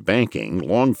articles on banking,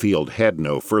 Longfield had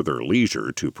no further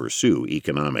leisure to pursue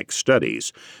economic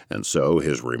studies, and so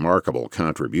his remarkable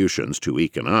contributions to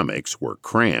economics were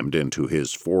crammed into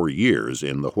his 4 years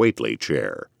in the Whately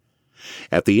chair.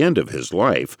 At the end of his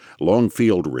life,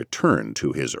 Longfield returned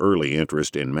to his early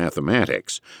interest in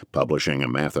mathematics, publishing a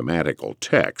mathematical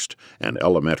text, an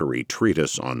elementary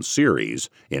treatise on series,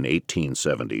 in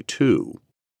 1872.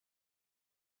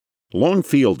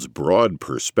 Longfield's broad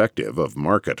perspective of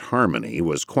market harmony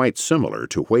was quite similar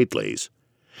to Whately's.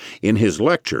 In his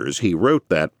lectures, he wrote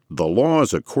that the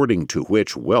laws according to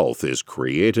which wealth is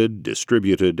created,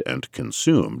 distributed, and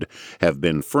consumed have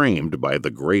been framed by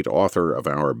the great author of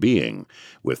our being,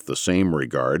 with the same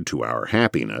regard to our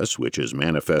happiness which is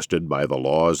manifested by the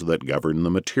laws that govern the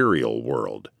material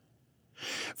world.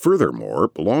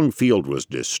 Furthermore, Longfield was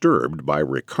disturbed by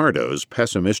Ricardo's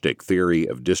pessimistic theory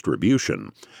of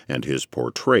distribution and his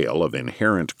portrayal of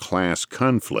inherent class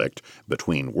conflict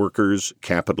between workers,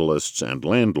 capitalists, and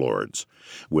landlords,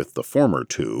 with the former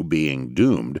two being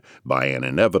doomed by an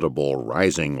inevitable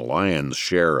rising lion's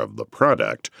share of the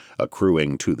product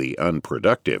accruing to the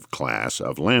unproductive class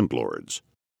of landlords.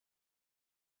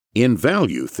 In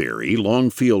value theory,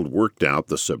 Longfield worked out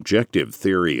the subjective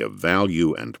theory of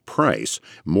value and price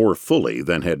more fully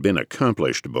than had been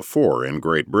accomplished before in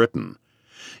Great Britain.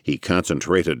 He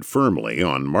concentrated firmly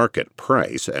on market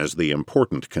price as the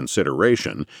important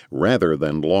consideration rather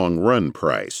than long-run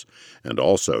price, and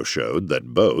also showed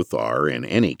that both are in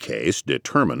any case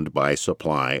determined by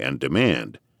supply and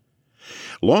demand.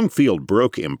 Longfield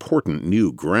broke important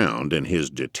new ground in his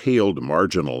detailed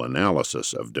marginal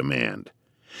analysis of demand.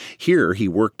 Here he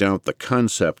worked out the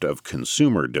concept of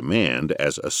consumer demand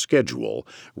as a schedule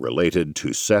related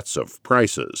to sets of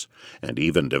prices, and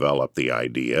even developed the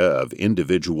idea of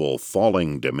individual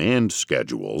falling demand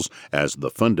schedules as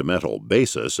the fundamental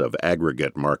basis of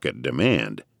aggregate market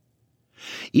demand.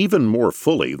 Even more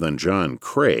fully than John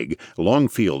Craig,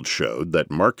 Longfield showed that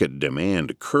market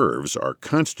demand curves are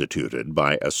constituted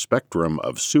by a spectrum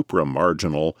of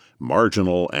supramarginal,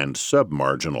 marginal, and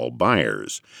submarginal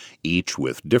buyers, each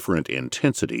with different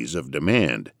intensities of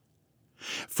demand.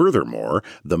 Furthermore,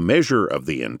 the measure of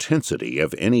the intensity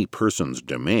of any person's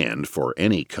demand for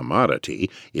any commodity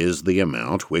is the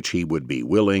amount which he would be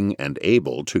willing and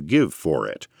able to give for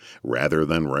it, rather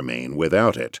than remain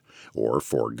without it, or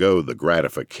forego the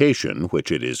gratification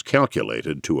which it is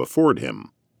calculated to afford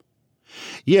him.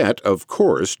 Yet, of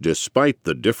course, despite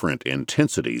the different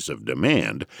intensities of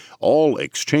demand, all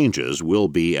exchanges will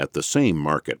be at the same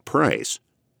market price.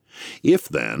 If,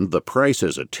 then, the price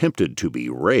is attempted to be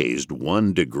raised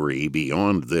 1 degree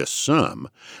beyond this sum,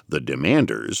 the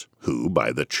demanders, who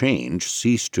by the change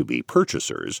cease to be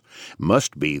purchasers,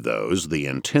 must be those the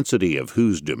intensity of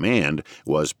whose demand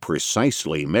was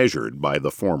precisely measured by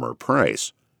the former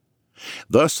price.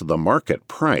 Thus the market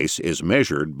price is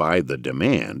measured by the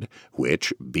demand,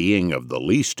 which, being of the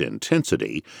least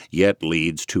intensity, yet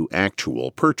leads to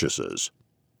actual purchases.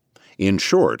 In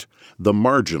short, the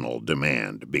marginal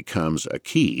demand becomes a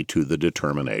key to the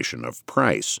determination of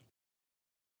price.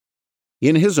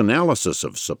 In his analysis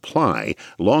of supply,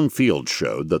 Longfield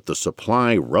showed that the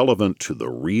supply relevant to the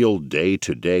real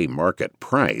day-to-day market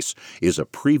price is a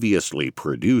previously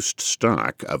produced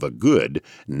stock of a good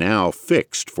now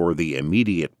fixed for the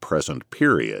immediate present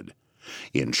period.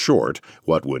 In short,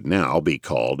 what would now be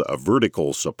called a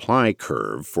vertical supply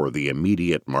curve for the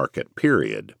immediate market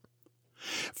period.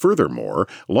 Furthermore,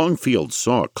 Longfield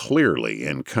saw clearly,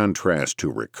 in contrast to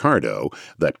Ricardo,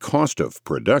 that cost of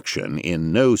production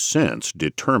in no sense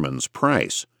determines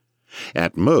price.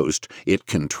 At most, it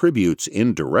contributes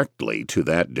indirectly to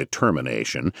that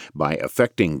determination by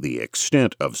affecting the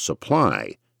extent of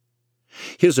supply.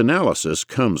 His analysis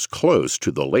comes close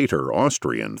to the later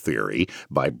Austrian theory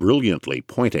by brilliantly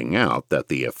pointing out that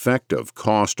the effect of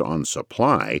cost on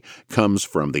supply comes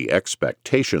from the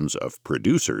expectations of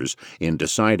producers in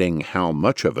deciding how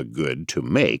much of a good to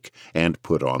make and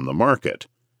put on the market.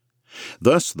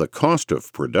 Thus, the cost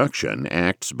of production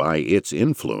acts by its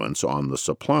influence on the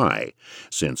supply,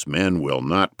 since men will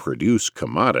not produce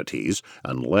commodities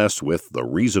unless with the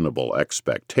reasonable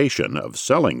expectation of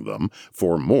selling them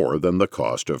for more than the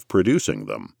cost of producing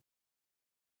them.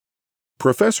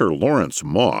 Professor Lawrence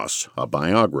Moss, a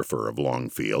biographer of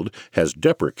Longfield, has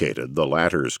deprecated the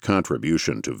latter's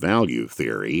contribution to value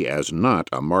theory as not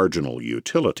a marginal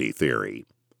utility theory.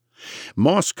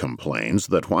 Moss complains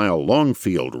that while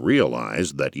Longfield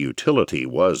realized that utility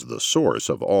was the source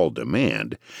of all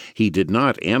demand, he did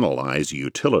not analyze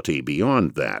utility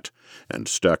beyond that, and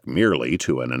stuck merely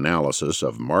to an analysis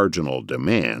of marginal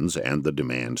demands and the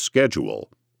demand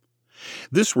schedule.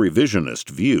 This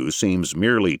revisionist view seems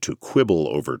merely to quibble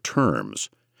over terms.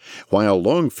 While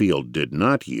Longfield did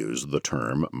not use the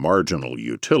term marginal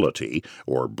utility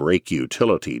or break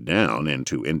utility down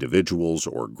into individuals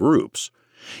or groups,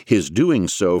 his doing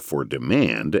so for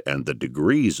demand and the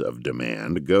degrees of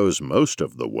demand goes most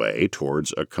of the way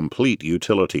towards a complete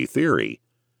utility theory.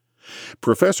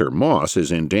 Professor Moss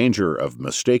is in danger of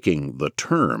mistaking the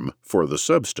term for the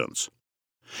substance.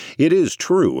 It is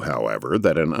true, however,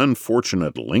 that an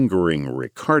unfortunate lingering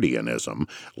Ricardianism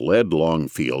led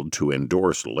Longfield to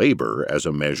endorse labor as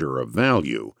a measure of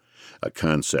value, a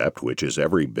concept which is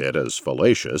every bit as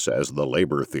fallacious as the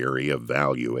labor theory of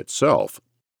value itself.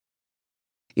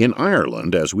 In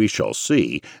Ireland, as we shall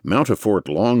see, Mountfort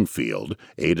Longfield,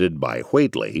 aided by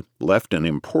Whately, left an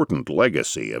important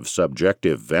legacy of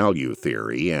subjective value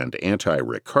theory and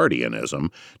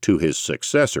anti-Ricardianism to his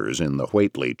successors in the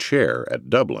Whately chair at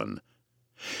Dublin.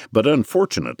 But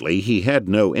unfortunately he had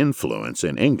no influence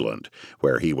in England,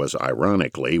 where he was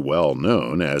ironically well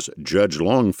known as Judge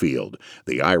Longfield,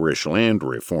 the Irish land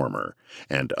reformer,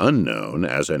 and unknown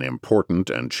as an important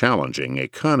and challenging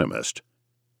economist.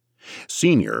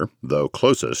 Senior, though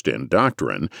closest in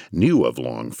doctrine, knew of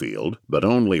Longfield, but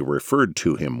only referred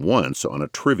to him once on a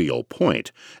trivial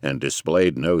point, and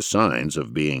displayed no signs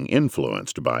of being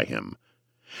influenced by him.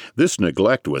 This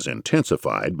neglect was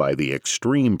intensified by the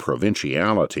extreme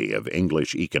provinciality of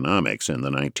English economics in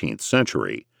the 19th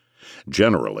century.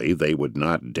 Generally, they would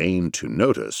not deign to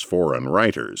notice foreign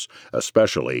writers,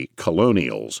 especially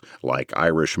colonials like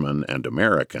Irishmen and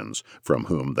Americans, from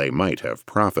whom they might have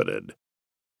profited.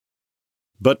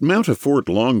 But Mountfort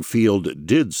Longfield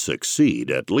did succeed,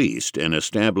 at least, in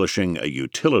establishing a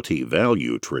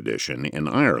utility-value tradition in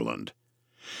Ireland.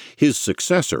 His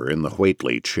successor in the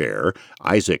Whately chair,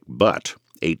 Isaac Butt,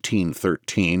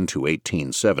 1813 to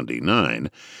 1879,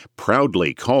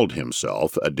 proudly called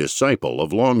himself a disciple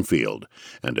of Longfield,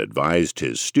 and advised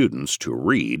his students to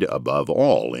read, above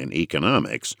all in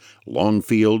economics,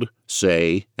 Longfield,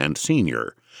 Say, and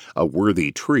Senior, a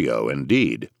worthy trio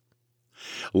indeed.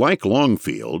 Like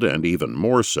Longfield, and even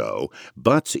more so,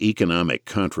 Butt's economic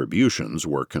contributions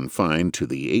were confined to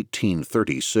the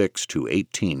 1836 to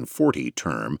 1840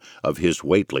 term of his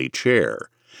Whately chair.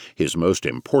 His most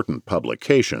important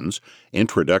publications,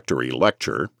 Introductory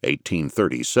Lecture,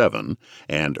 1837,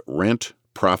 and Rent,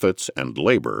 Profits, and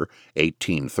Labor,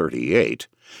 1838,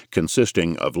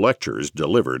 consisting of lectures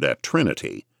delivered at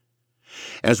Trinity.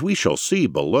 As we shall see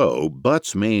below,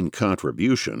 Butt's main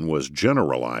contribution was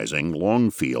generalizing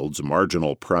Longfield's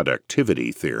marginal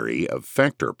productivity theory of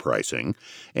factor pricing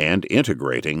and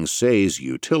integrating Say's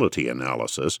utility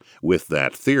analysis with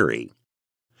that theory.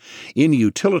 In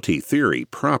utility theory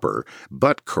proper,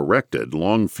 Butt corrected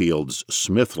Longfield's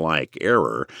Smith-like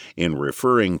error in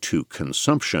referring to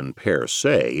consumption per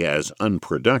se as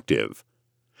unproductive.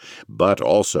 Butt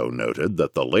also noted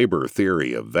that the labor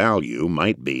theory of value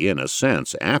might be in a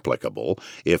sense applicable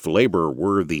if labor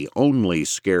were the only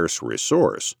scarce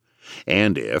resource,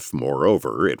 and if,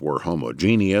 moreover, it were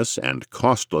homogeneous and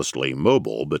costlessly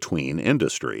mobile between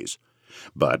industries.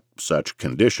 But such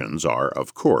conditions are,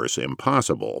 of course,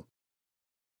 impossible.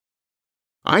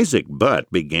 Isaac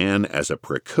Butt began as a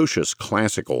precocious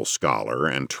classical scholar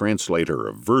and translator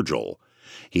of Virgil.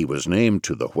 He was named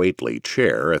to the Whately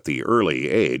chair at the early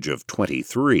age of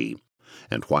 23,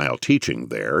 and while teaching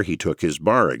there he took his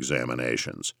bar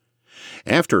examinations.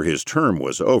 After his term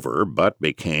was over, Butt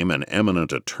became an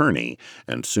eminent attorney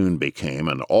and soon became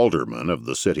an alderman of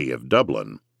the city of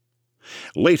Dublin.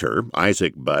 Later,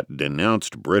 Isaac Butt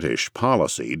denounced British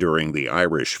policy during the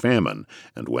Irish famine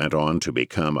and went on to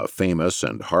become a famous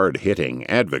and hard-hitting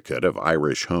advocate of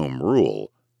Irish Home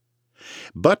Rule.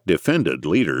 Butt defended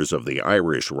leaders of the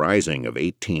Irish Rising of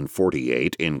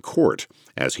 1848 in court,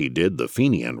 as he did the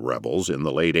Fenian rebels in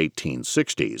the late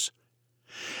 1860s.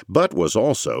 Butt was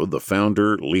also the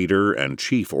founder, leader, and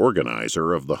chief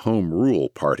organizer of the Home Rule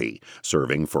Party,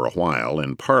 serving for a while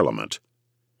in Parliament.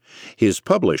 His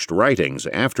published writings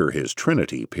after his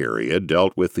Trinity period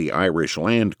dealt with the Irish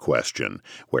land question,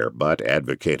 where Butt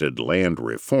advocated land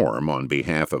reform on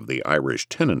behalf of the Irish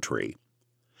tenantry.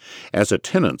 As a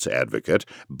tenants advocate,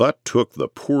 Butt took the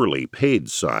poorly paid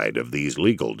side of these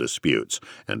legal disputes,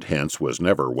 and hence was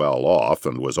never well off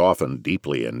and was often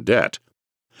deeply in debt.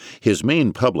 His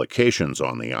main publications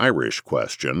on the Irish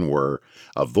question were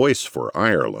A Voice for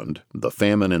Ireland, The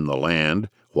Famine in the Land,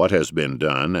 What Has Been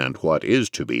Done and What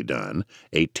Is to Be Done,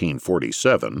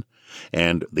 1847,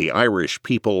 and The Irish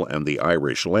People and the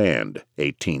Irish Land,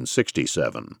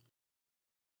 1867.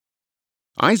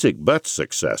 Isaac Butt's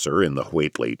successor in the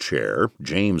Whately chair,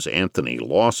 James Anthony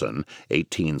Lawson,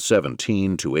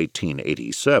 1817 to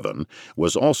 1887,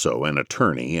 was also an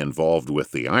attorney involved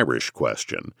with the Irish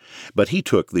question, but he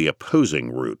took the opposing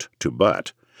route to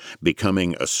Butt,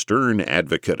 becoming a stern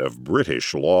advocate of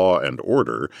British law and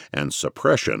order and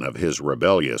suppression of his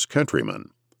rebellious countrymen.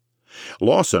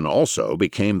 Lawson also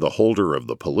became the holder of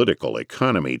the political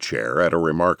economy chair at a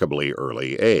remarkably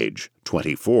early age,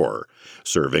 24,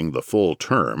 serving the full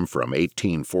term from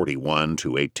 1841 to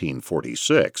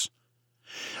 1846.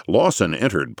 Lawson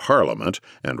entered Parliament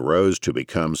and rose to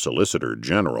become Solicitor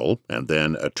General and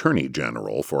then Attorney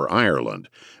General for Ireland,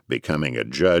 becoming a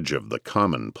judge of the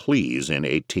Common Pleas in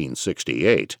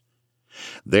 1868.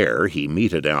 There he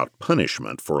meted out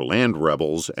punishment for land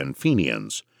rebels and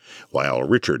Fenians, while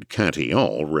Richard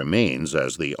Cantillon remains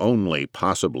as the only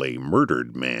possibly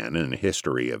murdered man in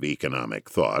history of economic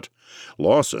thought.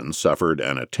 Lawson suffered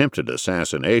an attempted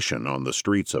assassination on the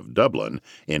streets of Dublin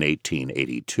in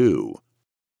 1882.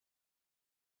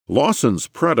 Lawson's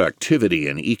productivity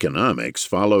in economics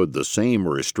followed the same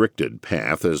restricted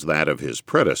path as that of his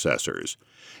predecessors.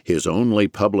 His only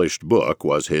published book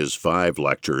was his 5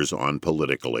 lectures on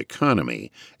political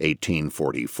economy,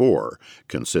 1844,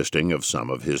 consisting of some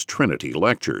of his Trinity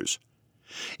lectures.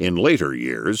 In later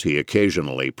years, he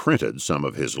occasionally printed some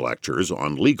of his lectures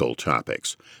on legal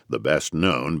topics, the best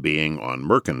known being on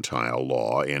mercantile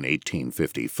law in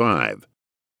 1855.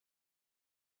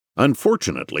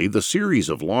 Unfortunately, the series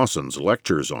of Lawson's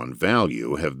lectures on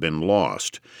value have been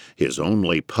lost, his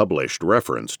only published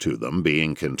reference to them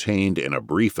being contained in a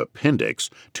brief appendix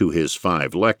to his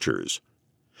 5 lectures.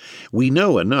 We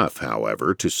know enough,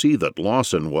 however, to see that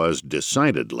Lawson was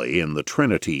decidedly in the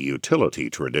Trinity utility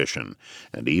tradition,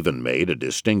 and even made a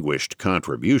distinguished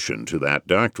contribution to that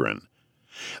doctrine.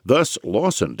 Thus,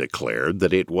 Lawson declared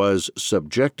that it was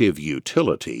subjective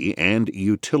utility and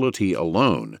utility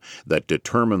alone that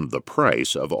determined the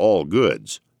price of all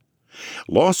goods.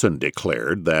 Lawson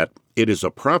declared that it is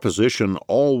a proposition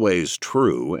always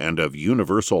true and of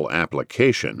universal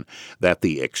application that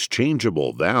the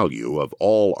exchangeable value of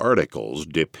all articles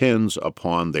depends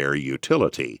upon their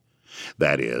utility,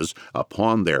 that is,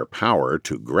 upon their power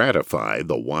to gratify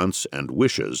the wants and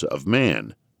wishes of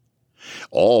man.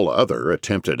 All other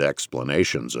attempted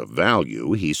explanations of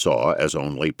value he saw as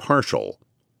only partial.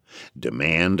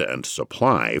 Demand and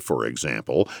supply, for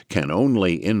example, can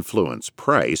only influence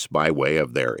price by way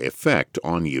of their effect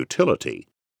on utility.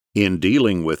 In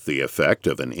dealing with the effect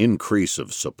of an increase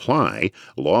of supply,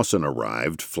 Lawson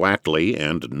arrived flatly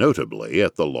and notably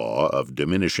at the law of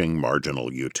diminishing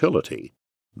marginal utility.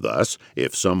 Thus,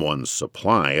 if someone's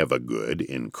supply of a good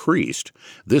increased,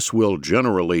 this will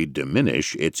generally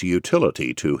diminish its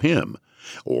utility to him,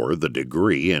 or the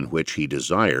degree in which he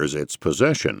desires its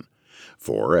possession.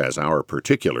 For as our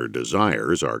particular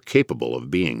desires are capable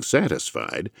of being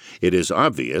satisfied, it is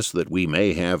obvious that we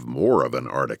may have more of an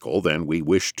article than we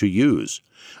wish to use.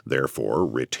 Therefore,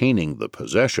 retaining the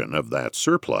possession of that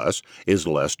surplus is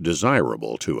less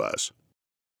desirable to us.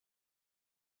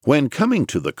 When coming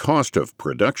to the cost of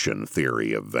production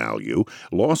theory of value,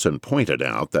 Lawson pointed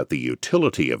out that the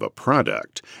utility of a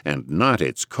product, and not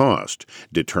its cost,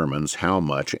 determines how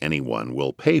much anyone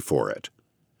will pay for it.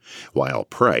 While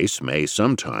price may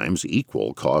sometimes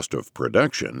equal cost of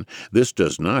production, this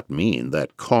does not mean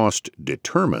that cost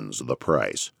determines the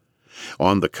price.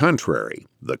 On the contrary,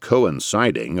 the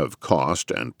coinciding of cost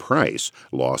and price,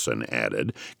 Lawson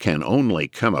added, can only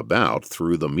come about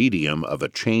through the medium of a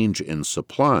change in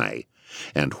supply,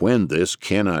 and when this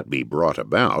cannot be brought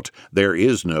about, there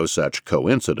is no such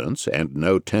coincidence and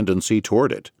no tendency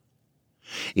toward it.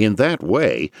 In that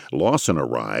way, Lawson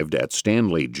arrived at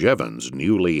Stanley Jevons'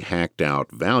 newly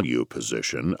hacked-out value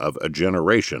position of a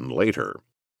generation later.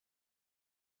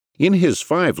 In his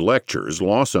 5 lectures,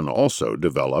 Lawson also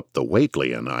developed the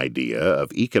Whateleyan idea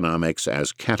of economics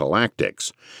as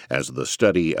catalactics, as the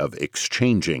study of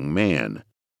exchanging man.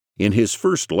 In his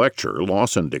first lecture,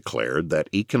 Lawson declared that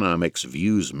economics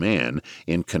views man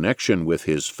in connection with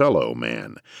his fellow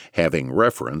man, having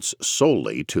reference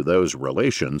solely to those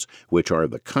relations which are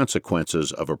the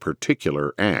consequences of a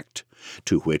particular act,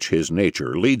 to which his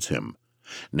nature leads him,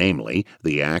 namely,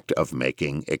 the act of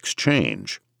making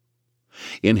exchange.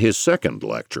 In his second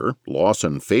lecture,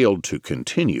 Lawson failed to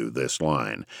continue this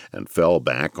line and fell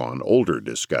back on older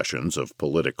discussions of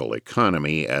political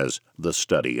economy as the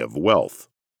study of wealth.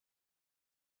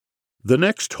 The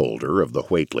next holder of the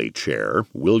Whately chair,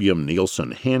 William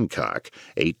Neilson Hancock,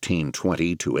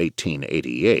 1820 to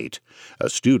 1888, a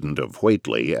student of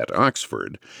Whately at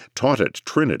Oxford, taught at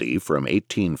Trinity from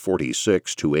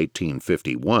 1846 to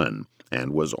 1851,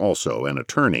 and was also an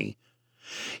attorney.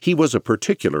 He was a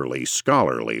particularly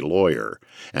scholarly lawyer,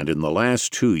 and in the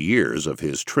last 2 years of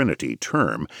his Trinity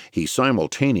term he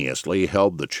simultaneously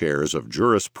held the chairs of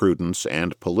jurisprudence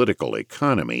and political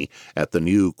economy at the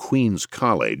new Queen's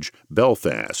College,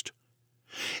 Belfast.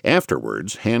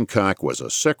 Afterwards, Hancock was a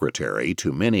secretary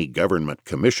to many government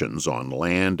commissions on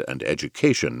land and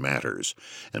education matters,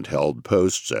 and held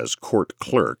posts as court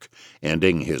clerk,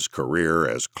 ending his career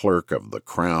as clerk of the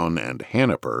Crown and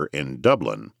Hanaper in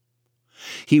Dublin.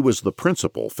 He was the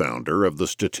principal founder of the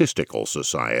Statistical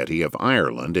Society of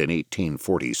Ireland in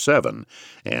 1847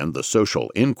 and the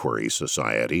Social Inquiry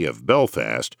Society of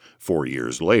Belfast 4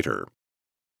 years later.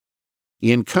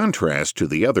 In contrast to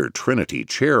the other Trinity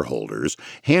chairholders,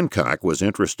 Hancock was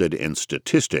interested in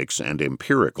statistics and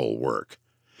empirical work.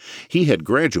 He had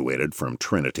graduated from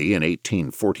Trinity in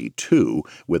 1842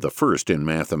 with a first in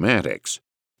mathematics.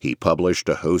 He published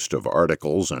a host of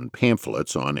articles and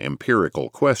pamphlets on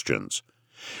empirical questions.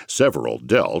 Several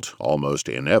dealt, almost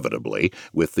inevitably,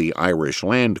 with the Irish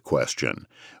land question,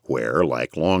 where,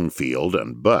 like Longfield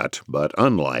and Butt, but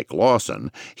unlike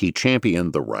Lawson, he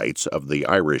championed the rights of the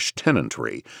Irish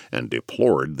tenantry and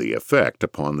deplored the effect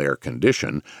upon their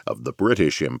condition of the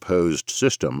British-imposed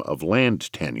system of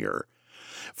land tenure.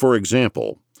 For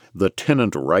example, The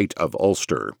Tenant Right of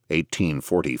Ulster,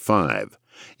 1845,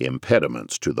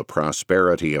 Impediments to the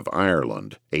Prosperity of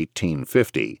Ireland,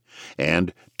 1850,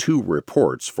 and 2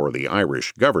 reports for the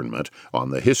Irish government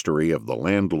on the history of the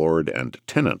landlord and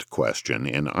tenant question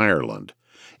in Ireland,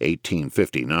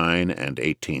 1859 and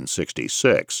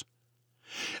 1866.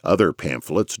 Other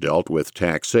pamphlets dealt with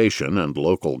taxation and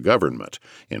local government,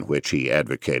 in which he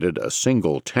advocated a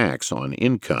single tax on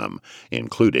income,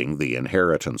 including the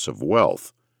inheritance of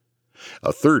wealth.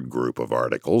 A third group of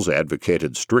articles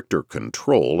advocated stricter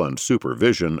control and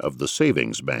supervision of the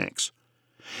savings banks.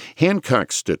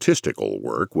 Hancock's statistical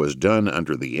work was done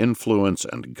under the influence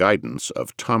and guidance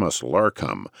of Thomas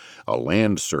Larcom, a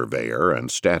land surveyor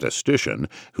and statistician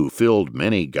who filled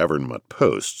many government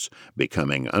posts,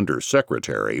 becoming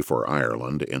Under-Secretary for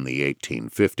Ireland in the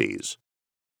 1850s.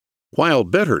 While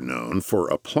better known for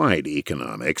applied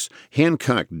economics,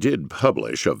 Hancock did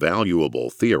publish a valuable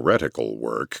theoretical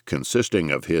work consisting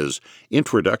of his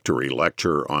Introductory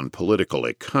Lecture on Political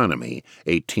Economy,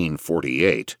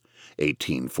 1848,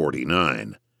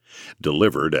 1849,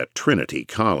 delivered at Trinity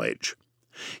College.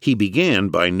 He began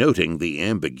by noting the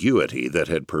ambiguity that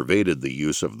had pervaded the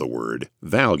use of the word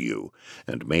value,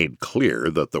 and made clear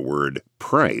that the word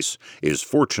price is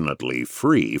fortunately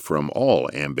free from all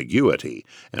ambiguity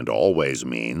and always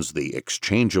means the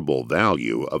exchangeable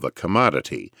value of a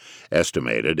commodity,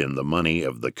 estimated in the money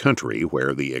of the country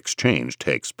where the exchange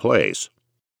takes place.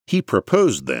 He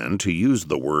proposed then to use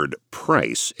the word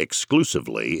price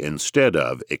exclusively instead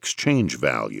of exchange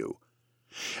value.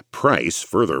 Price,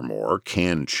 furthermore,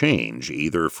 can change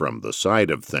either from the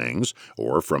side of things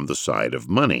or from the side of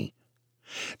money.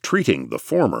 Treating the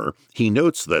former, he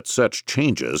notes that such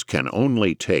changes can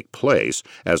only take place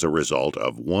as a result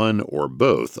of one or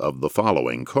both of the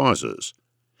following causes: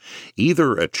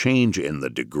 either a change in the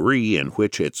degree in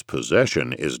which its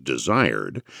possession is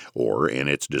desired, or in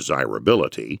its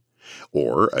desirability,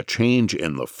 or a change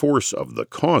in the force of the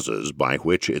causes by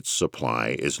which its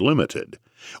supply is limited,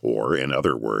 or, in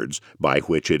other words, by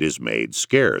which it is made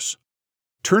scarce.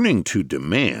 Turning to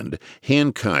demand,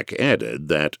 Hancock added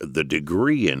that the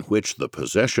degree in which the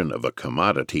possession of a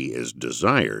commodity is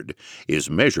desired is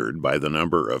measured by the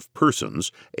number of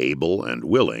persons able and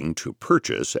willing to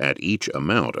purchase at each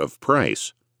amount of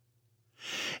price.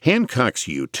 Hancock's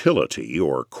utility,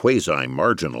 or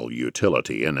quasi-marginal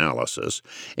utility analysis,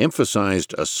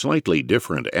 emphasized a slightly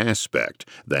different aspect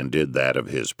than did that of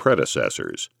his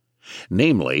predecessors,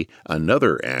 namely,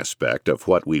 another aspect of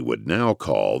what we would now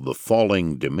call the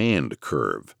falling demand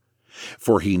curve.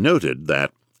 For he noted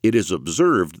that it is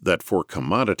observed that for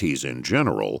commodities in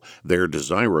general, their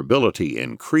desirability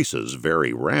increases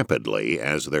very rapidly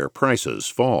as their prices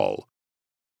fall.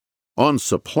 On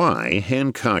supply,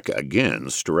 Hancock again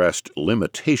stressed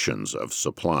limitations of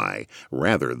supply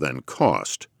rather than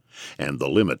cost, and the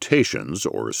limitations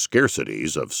or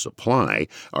scarcities of supply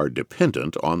are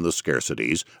dependent on the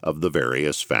scarcities of the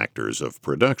various factors of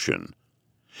production.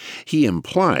 He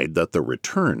implied that the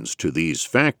returns to these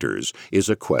factors is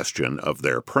a question of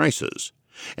their prices,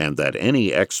 and that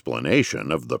any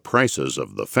explanation of the prices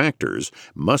of the factors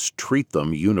must treat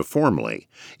them uniformly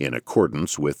in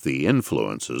accordance with the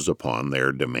influences upon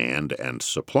their demand and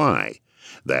supply,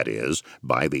 that is,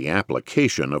 by the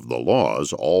application of the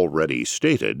laws already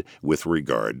stated with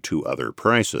regard to other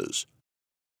prices.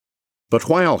 But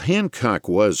while Hancock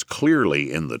was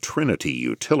clearly in the Trinity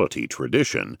utility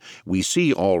tradition, we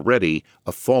see already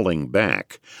a falling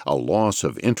back, a loss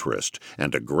of interest,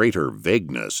 and a greater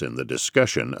vagueness in the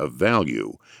discussion of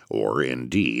value, or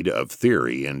indeed of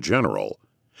theory in general.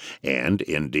 And,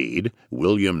 indeed,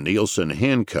 William Neilson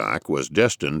Hancock was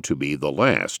destined to be the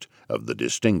last of the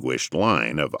distinguished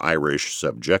line of Irish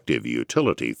subjective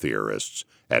utility theorists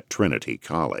at Trinity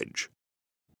College.